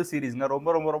கோல்டு சீரீஸ்ங்க.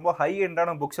 ரொம்ப ஹை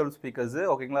எண்டான புக் ஷெல்ஃப் ஸ்பீக்கர்ஸ்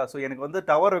ஓகேங்களா. ஸோ எனக்கு வந்து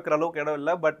டவர் வைக்கிற அளவுக்கு இடம்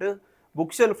இல்லை, பட்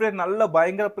புக் ஷெல்ஃப்லேயே நல்ல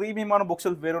பயங்கர ப்ரீமியமான புக்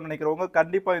ஷெல்ஃப் வேணும்னு நினைக்கிறவங்க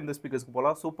கண்டிப்பாக இந்த ஸ்பீக்கர்ஸ்க்கு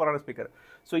போகலாம். சூப்பரான ஸ்பீக்கர்.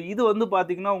 ஸோ இது வந்து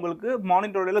பார்த்தீங்கன்னா உங்களுக்கு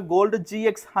மானிட்டரோட கோல்டு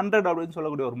GX100 அப்படின்னு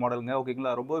சொல்லக்கூடிய ஒரு மாடலுங்க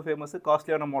ஓகேங்களா. ரொம்ப ஃபேமஸ்,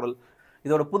 காஸ்ட்லியான மாடல்.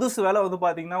 இதோட புதுசு வேலை வந்து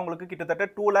பார்த்தீங்கன்னா உங்களுக்கு கிட்டத்தட்ட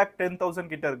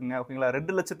 2,10,000 கிட்ட இருக்குங்க ஓகேங்களா.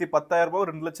 2,10,000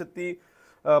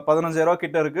 2,15,000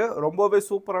 கிட்ட இருக்குது. ரொம்பவே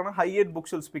சூப்பரான high end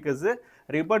book shelf speakers.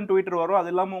 Ribbon Twitter வரும். அது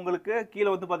இல்லாமல் உங்களுக்கு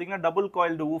கீழே வந்து பார்த்தீங்கன்னா டபுள்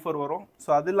காயில்டு ஊஃபர் வரும்.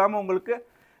 ஸோ அது இல்லாமல் உங்களுக்கு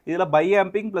இதில் பை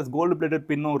ஆம்பிங் ப்ளஸ் கோல்டு பிளேட்டட்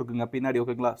பின்னும் இருக்குங்க பின்னாடி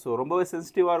ஓகேங்களா. ஸோ ரொம்பவே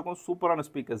சென்சிட்டிவாக இருக்கும், சூப்பரான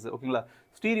ஸ்பீக்கர்ஸ் ஓகேங்களா.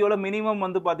 ஸ்டீரியோவில் மினிமம்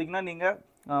வந்து பார்த்தீங்கன்னா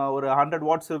நீங்கள் ஒரு 100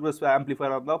 watts இருக்கிற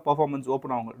ஆம்பிளிஃபயராக இருந்தால் பர்ஃபார்மன்ஸ்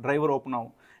ஓப்பன் ஆகும், டிரைவர் ஓப்பன்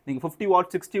ஆகும். நீங்கள் 50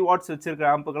 watts 60 watts வச்சிருக்கிற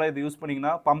ஆம்புக்கெல்லாம் இது யூஸ்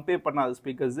பண்ணிங்கன்னா பம்பே பண்ணாது,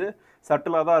 ஸ்பீக்கர்ஸு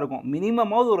சட்டிலாக தான் இருக்கும்.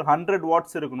 மினிமமாவது ஒரு 100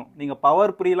 watts இருக்கணும். நீங்கள்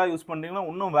பவர் ப்ரீலாம் யூஸ் பண்ணிங்கன்னா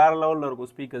இன்னும் வேறு லெவலில்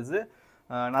இருக்கும் ஸ்பீக்கர்ஸு.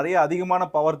 நிறைய அதிகமான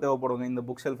பவர் தேவைப்படுங்க இந்த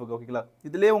புக் ஷெல்ஃபுக்கு ஓகேங்களா.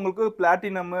 இதுலேயே உங்களுக்கு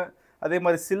பிளாட்டினம், அதே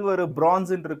மாதிரி சில்வர்,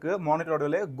 பிரான்ஸுன்னு இருக்குது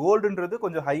மானிட்டரோடலே. கோல்டுன்றது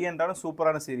கொஞ்சம் ஹை எண்டான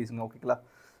சூப்பரான சீரீஸுங்க ஓகேங்களா.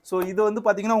 ஸோ இது வந்து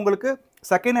பார்த்தீங்கன்னா உங்களுக்கு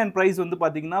செகண்ட் ஹேண்ட் ப்ரைஸ் வந்து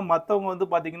பார்த்தீங்கன்னா மற்றவங்க வந்து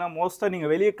பார்த்தீங்கன்னா மோஸ்ட்டாக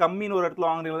நீங்கள் வெளியே கம்மின்னு ஒரு இடத்துல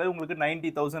வாங்குறீங்களே உங்களுக்கு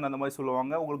 90,000 அந்த மாதிரி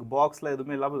சொல்லுவாங்க. உங்களுக்கு பாக்ஸில்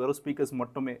எதுவுமே இல்லாமல் வெறும் ஸ்பீக்கர்ஸ்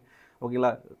மட்டுமே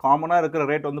ஓகேங்களா. காமனாக இருக்கிற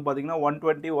ரேட் வந்து பார்த்தீங்கன்னா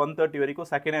 120 130 வரைக்கும்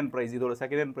செகண்ட் ஹேண்ட் ப்ரைஸ். இதோட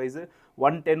செகண்ட் ஹேண்ட் ப்ரைஸு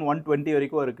 110 120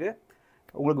 வரைக்கும் இருக்குது.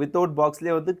 உங்களுக்கு வித்தவுட்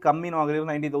பாக்ஸ்லேயே வந்து கம்மின்னு வாங்குறது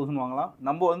 90,000 வாங்கலாம்.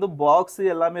 நம்ம வந்து பாக்ஸ்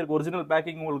எல்லாமே இருக்குது, ஒரிஜினல்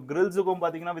பேக்கிங். உங்களுக்கு கிரில்ஸுக்கும்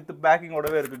பார்த்தீங்கன்னா வித்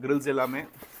பேக்கிங்கோடவே இருக்குது கிரில்ஸ் எல்லாமே.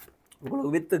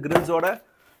 உங்களுக்கு வித் கிரில்ஸோட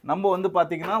நம்ம வந்து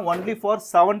பார்த்தீங்கன்னா ஒன்லி ஃபார்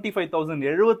 75,000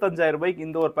 75,000 ரூபாய்க்கு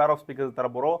இந்த ஒரு பேர் ஆஃப் ஸ்பீக்கர்ஸ் தர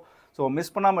போகிறோம். ஸோ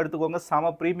மிஸ் பண்ணாமல் எடுத்துக்கோங்க.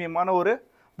 செம ப்ரீமியமான ஒரு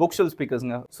புக் ஷெல்ஃப்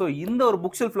ஸ்பீக்கர்ஸுங்க. ஸோ இந்த ஒரு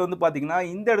புக் ஷெல்ஃபில் வந்து பார்த்தீங்கன்னா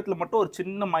இந்த இடத்துல மட்டும் ஒரு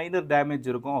சின்ன மைனர் டேமேஜ்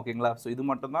இருக்கும். ஓகேங்களா? ஸோ இது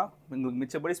மட்டும் தான் உங்களுக்கு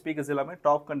மிச்சப்படி ஸ்பீக்கர்ஸ் எல்லாமே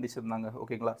டாப் கண்டிஷன் தாங்க.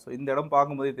 ஓகேங்களா? ஸோ இந்த இடம்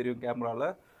பார்க்கும்போதே தெரியும் கேமராவில்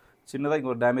சின்னதாக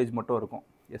இங்கே ஒரு டேமேஜ் மட்டும் இருக்கும்.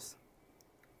 எஸ்.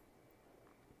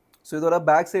 ஸோ இதோட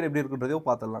பேக் சைடு எப்படி இருக்குன்றதையும்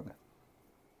பார்த்துடலாங்க.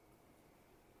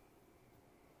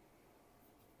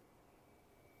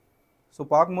 ஸோ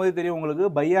பார்க்கும்போதே தெரியும் உங்களுக்கு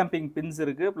பைஆம்பிங் பின்ஸ்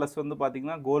இருக்குது. ப்ளஸ் வந்து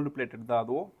பார்த்தீங்கன்னா கோல்டு பிளேட்டட் தான்.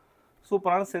 அதுவும்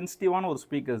சூப்பரான சென்சிட்டிவான ஒரு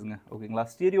ஸ்பீக்கர்ஸுங்க. ஓகேங்களா?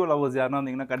 ஸ்டீரியோ லவர்ஸ் யாருன்னா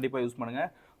இருந்தீங்கன்னா கண்டிப்பாக யூஸ் பண்ணுங்கள்.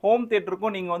 ஹோம்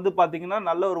தியேட்டருக்கும் நீங்கள் வந்து பார்த்தீங்கன்னா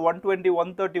நல்ல ஒரு 120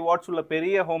 130 வாட்ஸ் உள்ள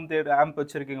பெரிய ஹோம் தியேட்டர் ஆம்ப்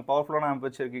வச்சுருக்கீங்க, பவர்ஃபுல்லான ஆம்ப்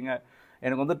வச்சுருக்கீங்க.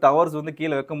 எனக்கு வந்து டவர்ஸ் வந்து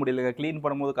கீழே வைக்க முடியல, க்ளீன்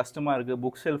பண்ணும்போது கஷ்டமாக இருக்குது,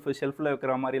 புக் ஷெல்ஃபில்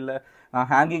வைக்கிற மாதிரி இல்லை,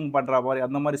 ஹேங்கிங் பண்ணுற மாதிரி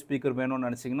அந்த மாதிரி ஸ்பீக்கர் வேணும்னு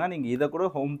நினச்சிங்கன்னா நீங்கள் இதை கூட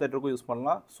ஹோம் தியேட்டருக்கும் யூஸ்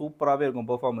பண்ணலாம். சூப்பராகவே இருக்கும்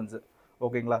பெர்ஃபார்மன்ஸு.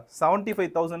 ஓகேங்களா?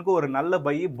 75,000க்கு ஒரு நல்ல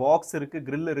பை. பாக்ஸ் இருக்குது,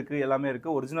 கிரில் இருக்குது, எல்லாமே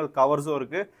இருக்குது, ஒரிஜினல் கவர்ஸும்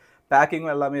இருக்குது,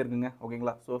 பேக்கிங்கும் எல்லாமே இருக்குங்க.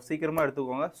 ஓகேங்களா? ஸோ சீக்கிரமாக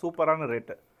எடுத்துக்கோங்க. சூப்பரான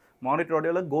ரேட்டு. மானிட்டர்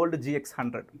ஆடியோவில் கோல்டு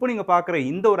GX100. இப்போ நீங்கள் பார்க்குற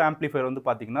இந்த ஒரு ஆம்ப்ளிஃபயர் வந்து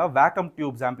பார்த்தீங்கன்னா வேக்கம்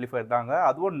டியூப்ஸ் ஆம்ப்ளிஃபயர் தாங்க.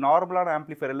 அதுவும் நார்மலான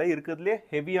ஆம்ப்ளிஃபயர் இல்லை, இருக்கிறதுலே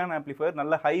ஹெவியான ஆம்ப்ளிஃபயர்,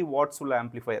 நல்ல ஹை வாட்ஸ் உள்ள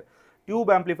ஆம்ப்ளிஃபயர்.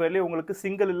 டியூப் ஆம்ப்ளிஃபயர்லேயே உங்களுக்கு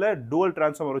சிங்கிள் இல்லை டூவல்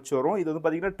டிரான்ஸ்ஃபார்மர் வச்சு வரும். இது வந்து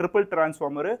பார்த்தீங்கன்னா ட்ரிபிள்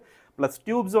டிரான்ஸ்ஃபார்மர் ப்ளஸ்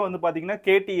டியூப்ஸும் வந்து பார்த்தீங்கன்னா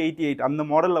KT88 அந்த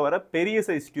மாடலில் வர பெரிய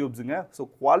சைஸ் டியூப்ஸுங்க. ஸோ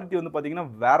குவாலிட்டி வந்து பார்த்தீங்கன்னா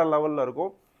வேறு லெவலில்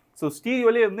இருக்கும். ஸோ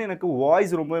ஸ்டீரியோலேயே வந்து எனக்கு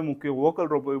வாய்ஸ் ரொம்பவே முக்கியம்,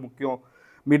 வோக்கல் ரொம்பவே முக்கியம்,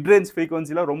 மிட்ரேஞ்ச்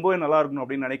ஃப்ரீக்வன்சிலாம் ரொம்பவே நல்லா இருக்கணும்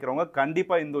அப்படின்னு நினைக்கிறவங்க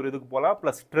கண்டிப்பாக இந்த ஒரு இதுக்கு போகலாம்.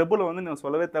 ப்ளஸ் ட்ரெபிள் வந்து நான்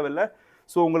சொல்லவே தேவையில்லை.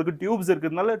 ஸோ உங்களுக்கு டியூப்ஸ்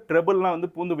இருக்கிறதுனால ட்ரெபிள்லாம் வந்து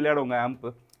பூந்து விளையாடுவாங்க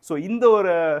ஆம்ப்பு. ஸோ இந்த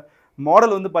ஒரு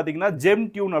மாடல் வந்து பார்த்தீங்கன்னா ஜெம்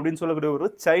டியூன் அப்படின்னு சொல்லக்கூடிய ஒரு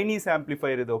சைனீஸ்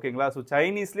ஆம்ப்ளிஃபயர் இது. ஓகேங்களா? ஸோ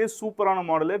சைனீஸ்லேயே சூப்பரான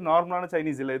மாடலு, நார்மலான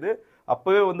சைனீஸ் இல்லை இது.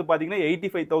 அப்போவே வந்து பார்த்தீங்கன்னா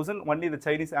 85,000 ஒன்லி இந்த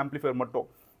சைனீஸ் ஆம்ப்ளிஃபயர் மட்டும்.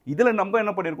 இதில் நம்ம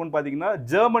என்ன பண்ணியிருக்கோம்னு பார்த்தீங்கன்னா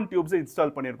ஜெர்மன் டியூப்ஸை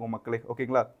இன்ஸ்டால் பண்ணியிருக்கோம் மக்களே.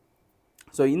 ஓகேங்களா?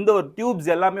 ஸோ இந்த ஒரு டியூப்ஸ்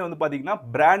எல்லாமே வந்து பார்த்தீங்கன்னா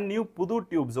பிராண்ட் நியூ புது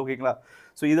டியூப்ஸ். ஓகேங்களா?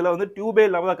 ஸோ இதில் வந்து டியூபே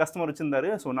இல்லாமல் தான் கஸ்டமர் வச்சிருந்தாரு.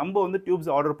 ஸோ நம்ம வந்து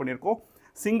டியூப்ஸ் ஆர்டர் பண்ணியிருக்கோம்.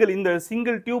 இந்த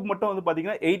சிங்கிள் டியூப் மட்டும் வந்து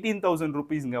பார்த்தீங்கன்னா 18,000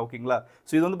 ருபீஸ்ங்க. ஓகேங்களா?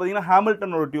 ஸோ இது வந்து பார்த்தீங்கன்னா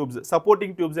ஹாமில்டனோட டியூப்ஸ்,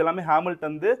 சப்போர்ட்டிங் டியூப்ஸ் எல்லாமே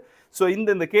ஹாமில்டன். ஸோ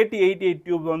இந்த KT88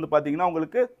 டியூப் வந்து பார்த்தீங்கன்னா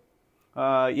உங்களுக்கு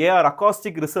AR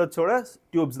அக்காஸ்டிக் ரிசர்ச்சோட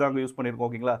டியூப்ஸ் தாங்க யூஸ் பண்ணியிருக்கோம்.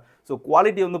 ஓகேங்களா? ஸோ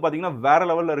குவாலிட்டி வந்து பார்த்தீங்கன்னா வேறு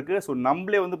லெவலில் இருக்குது. ஸோ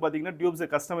நம்மளே வந்து பார்த்தீங்கன்னா டியூப்ஸை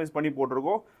கஸ்டமைஸ் பண்ணி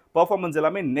போட்டிருக்கோம். பர்ஃபார்மன்ஸ்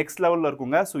எல்லாமே நெக்ஸ்ட் லெவலில்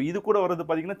இருக்குங்க. ஸோ இது கூட வரது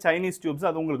பார்த்தீங்கன்னா சைனீஸ் டியூப்ஸ்,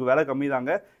 அது உங்களுக்கு விலை கம்மி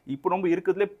தாங்க. இப்போ நம்ம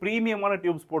இருக்கிறதுலே ப்ரீமியமான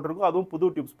டியூப்ஸ் போட்டிருக்கோம், அதுவும்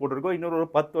புது டியூப்ஸ் போட்டிருக்கோம். இன்னொரு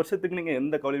 10 வருஷத்துக்கு நீங்கள்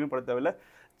எந்த கவலையுமே பட தேவையில்லை,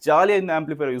 ஜாலியாக இந்த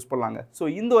ஆம்ப்ளிஃபயரை யூஸ் பண்ணலாங்க. ஸோ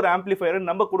இந்த ஒரு ஆம்ப்ளிஃபயரை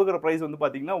நம்ம கொடுக்குற ப்ரைஸ் வந்து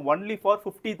பார்த்தீங்கன்னா ஒன்லி ஃபார்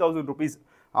 50,000 ருபீஸ்.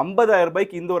 50,000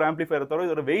 ரூபாய்க்கு இந்த ஒரு ஆம்ப்ளிஃபயரை தவிர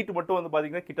இதோட வெயிட் மட்டும் வந்து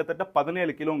பார்த்தீங்கன்னா கிட்டத்தட்ட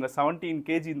 17 கிலோங்க, 17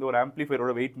 kg இந்த ஒரு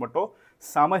ஆம்ப்ளிஃபயரோட வெயிட் மட்டும்.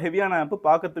 செம ஹெவியான ஆம்ப்,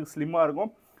 பார்க்கறதுக்கு ஸ்லிம்மாக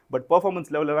இருக்கும், பட் பர்ஃபார்மன்ஸ்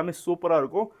லெவல் எல்லாமே சூப்பராக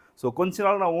இருக்கும். ஸோ கொஞ்ச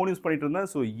நாள் நான் ஓன் யூஸ் பண்ணிட்டு இருந்தேன்.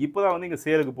 ஸோ இப்போ தான் வந்து இங்கே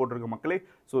சேலுக்கு போட்டிருக்கேன் மக்களே.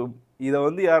 ஸோ இதை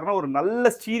வந்து யாருன்னா ஒரு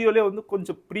நல்ல ஸ்டீரியோலே வந்து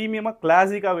கொஞ்சம் ப்ரீமியமாக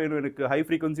கிளாசிக்காக வேணும், எனக்கு ஹை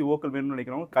ஃப்ரீக்வன்சி வோக்கல் வேணும்னு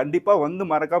நினைக்கிறவங்க கண்டிப்பாக வந்து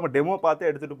மறக்காமல் டெமோ பார்த்து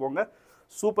எடுத்துகிட்டு போங்க.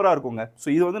 சூப்பராக இருக்குங்க. ஸோ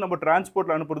இது வந்து நம்ம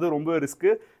டிரான்ஸ்போர்ட்டில் அனுப்புறது ரொம்ப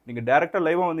ரிஸ்க்கு. நீங்கள் டேரெக்டாக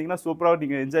லைவாக வந்தீங்கன்னா சூப்பராக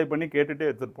நீங்கள் என்ஜாய் பண்ணி கேட்டுகிட்டே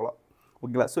எடுத்துகிட்டு போகலாம்.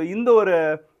 ஓகேங்களா? ஸோ இந்த ஒரு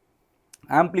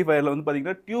ஆம்ப்ளிஃபயரில் வந்து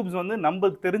பார்த்தீங்கன்னா டியூப்ஸ் வந்து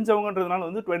நம்மளுக்கு தெரிஞ்சவங்கன்றதுனால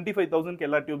வந்து 25,000க்கு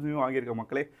எல்லா டியூப்ஸையும் வாங்கியிருக்க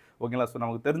மக்களே. ஓகேங்களா? ஸோ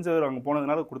நமக்கு தெரிஞ்சவர் அங்கே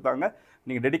போனதுனால கொடுத்தாங்க.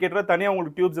 நீங்கள் டெடிக்கேட்டடாக தனியாக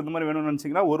உங்களுக்கு டியூப்ஸ் இந்த மாதிரி வேணும்னு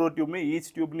நினச்சிங்கன்னா ஒரு டியூப்மே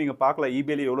ஈச் டியூப் நீங்கள் பார்க்கலாம்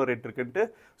ஈபேல எவ்வளோ ரேட் இருக்குன்ட்டு.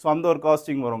 ஸோ அந்த ஒரு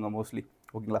காஸ்டிங் வருங்க மோஸ்ட்லி.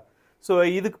 ஓகேங்களா? ஸோ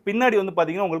இதுக்கு பின்னாடி வந்து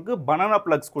பார்த்தீங்கன்னா உங்களுக்கு பனானா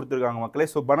ப்ளக்ஸ் கொடுத்துருக்காங்க மக்களே.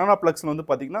 ஸோ பனானா ப்ளக்ஸில் வந்து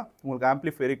பார்த்தீங்கன்னா உங்களுக்கு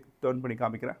ஆம்ப்ளிஃபயரை டர்ன் பண்ணி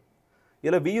காமிக்கிறேன்.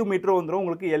 இதில் VU மீட்டரும் வந்துடும்,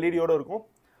 உங்களுக்கு LED-யோடு இருக்கும்.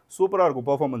 சூப்பராக இருக்கும்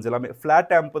பர்ஃபார்மன்ஸ் எல்லாமே.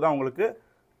 ஃப்ளாட் ஆம்ப் தான் உங்களுக்கு,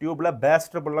 டியூப்பில் பேஸ்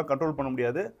ட்ரபிள்லாம் கண்ட்ரோல் பண்ண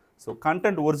முடியாது. ஸோ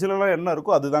கண்டென்ட் ஒரிஜினலாக என்ன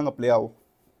இருக்கோ அதுதாங்க ப்ளே ஆகும்.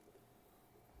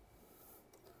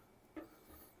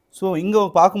 ஸோ இங்கே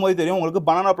பார்க்கும்போது தெரியும் உங்களுக்கு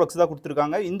பனானா ப்ளக்ஸ் தான்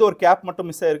கொடுத்துருக்காங்க. இந்த ஒரு கேப் மட்டும்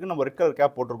மிஸ் ஆகிருக்கு, நம்ம ரெட் கலர்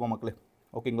கேப் போட்டிருக்கோம் மக்களே.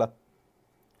 ஓகேங்களா?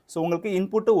 ஸோ உங்களுக்கு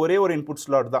இன்புட்டு ஒரே ஒரு இன்புட்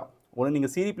ஸ்லாட் தான். ஒன்று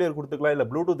நீங்கள் CD பிளேயர் கொடுத்துக்கலாம், இல்லை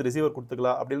ப்ளூடூத் ரிசீவர்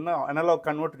கொடுத்துக்கலாம், அப்படி இல்லைனா அனலாக்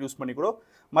கன்வெர்ட்டர் யூஸ் பண்ணி கூட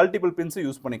மல்டிபிள் பின்ஸும்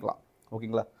யூஸ் பண்ணிக்கலாம்.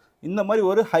 ஓகேங்களா? இந்த மாதிரி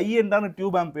ஒரு ஹை எண்டான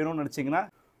டியூப் ஆம்ப் வேணும்னு நினச்சிங்கன்னா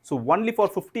ஸோ ஒன்லி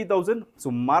ஃபார் 50,000. ஸோ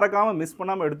மறக்காமல் மிஸ்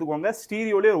பண்ணாமல் எடுத்துக்கோங்க.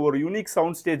 ஸ்டீரியோலேயே ஒரு யூனிக்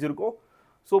சவுண்ட் ஸ்டேஜ் இருக்கும்.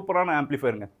 சூப்பரான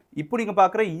ஆம்ப்ளிஃபயருங்க. இப்போ நீங்கள்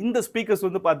பார்க்குற இந்த ஸ்பீக்கர்ஸ்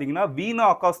வந்து பார்த்தீங்கன்னா வீணா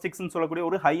அக்காஸ்டிக்ஸ்னு சொல்லக்கூடிய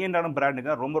ஒரு ஹை எண்டான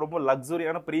பிராண்டுங்க. ரொம்ப ரொம்ப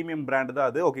லக்ஸரியான ப்ரீமியம் பிராண்டு தான்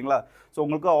அது. ஓகேங்களா? ஸோ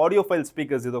உங்களுக்கு ஆடியோ ஃபைல்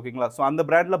ஸ்பீக்கர்ஸ் இது. ஓகேங்களா? ஸோ அந்த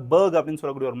பிராண்டில் பர்க் அப்படின்னு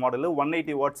சொல்லக்கூடிய ஒரு மாடல்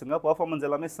 180 வாட்ஸுங்க. பர்ஃபார்மன்ஸ்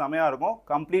எல்லாமே செமையாக இருக்கும்.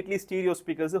 Completely stereo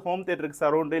speakers. ஹோம் தியேட்டருக்கு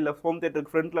சரௌண்டு இல்லை ஹோம்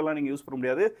தியேட்டருக்கு ஃப்ரண்ட்லலாம் நீங்கள் யூஸ் பண்ண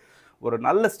முடியாது. ஒரு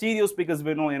நல்ல ஸ்டீரியோ ஸ்பீக்கர்ஸ்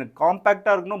வேணும், எனக்கு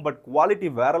காம்பேக்டாக இருக்கணும் பட் குவாலிட்டி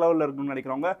வேறு லெவலில் இருக்கணும்னு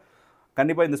நினைக்கிறவங்க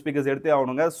கண்டிப்பாக இந்த ஸ்பீக்கர்ஸ் எடுத்தே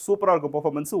ஆகணுங்க. சூப்பராக இருக்கும்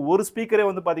பெர்ஃபார்மன்ஸ். ஒரு ஸ்பீக்கரே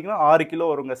வந்து பார்த்தீங்கன்னா 6 கிலோ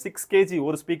வருங்க. 6 kg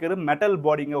ஒரு ஸ்பீக்கர், மெட்டல்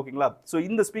பாடிங்க. ஓகேங்களா? ஸோ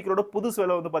இந்த ஸ்பீக்கரோட புதுசு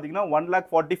விலை வந்து பார்த்தீங்கன்னா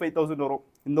 1,45,000 வரும்.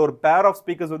 இந்த ஒரு பேர் ஆஃப்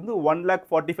ஸ்பீக்கர்ஸ் வந்து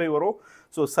 1,45,000 வரும்.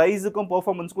 ஸோ சைஸுக்கும்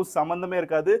பெர்ஃபார்மன்ஸுக்கும் சம்மந்தமே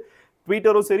இருக்காது.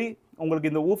 ட்வீட்டரும் சரி,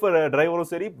 உங்களுக்கு இந்த ஊஃபர் டிரைவரும்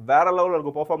சரி, வேற லெவலில்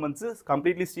இருக்கும் பெர்ஃபார்மன்ஸு.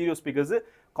 கம்ப்ளீட்லி ஸ்டீரியோ ஸ்பீக்கர்ஸ்,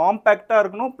 காம்பேக்டாக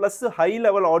இருக்கணும், plus high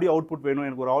level audio output வேணும்.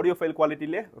 எனக்கு ஒரு ஆடியோ ஃபைல்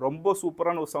குவாலிட்டிலே ரொம்ப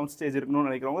சூப்பரான ஒரு சவுண்ட் ஸ்டேஜ்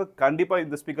இருக்கணும்னு நினைக்கிறவங்க கண்டிப்பாக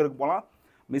இந்த ஸ்பீக்கருக்கு போகலாம்.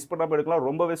 மிஸ் பண்ணாமல் எடுக்கலாம்.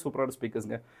 ரொம்பவே சூப்பரான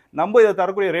ஸ்பீக்கர்ஸ்ங்க. நம்ம இதை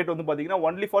தரக்கூடிய ரேட் வந்து பார்த்தீங்கன்னா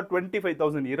ஒன்லி ஃபார்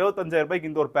 25,000, 25,000 ரூபாய்க்கு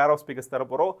இந்த ஒரு பேர் ஆஃப் ஸ்பீக்கர்ஸ் தர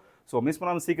போகிறோம். ஸோ மிஸ்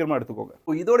பண்ணாமல் சீக்கிரமாக எடுத்துக்கோங்க.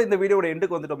 ஸோ இதோட இந்த வீடியோட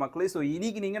எண்டுக்கு வந்துட்டோம் மக்களே. ஸோ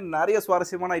இன்னைக்கு நீங்கள் நிறைய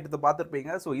சுவாரஸ்யமான ஐட்டத்தை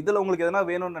பார்த்துருப்பீங்க. ஸோ இதில் உங்களுக்கு எதனா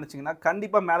வேணும்னு நினச்சிங்கன்னா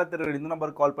கண்டிப்பாக மேலே தெரிய இந்த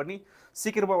நம்பருக்கு கால் பண்ணி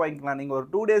சீக்கிரமாக வாங்கிக்கலாம். நீங்கள் ஒரு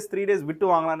 2 days 3 days விட்டு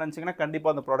வாங்கலாம்னு நினச்சிங்கன்னா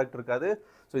கண்டிப்பாக அந்த ப்ராடக்ட் இருக்காது.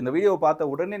 ஸோ இந்த வீடியோ பார்த்த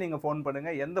உடனே நீங்கள் ஃபோன்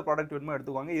பண்ணுங்கள். எந்த ப்ராடக்ட் வேணுமோ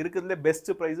எடுத்துக்கோங்க. இருக்கிறதுலே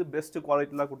பெஸ்ட் ப்ரைஸு, பெஸ்ட்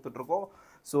குவாலிட்டிலாம் கொடுத்துட்ருக்கோம்.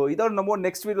 ஸோ இதோட நம்ம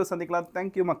நெக்ஸ்ட் வீடியோ சந்திக்கலாம்.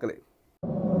 தேங்க்யூ மக்களே.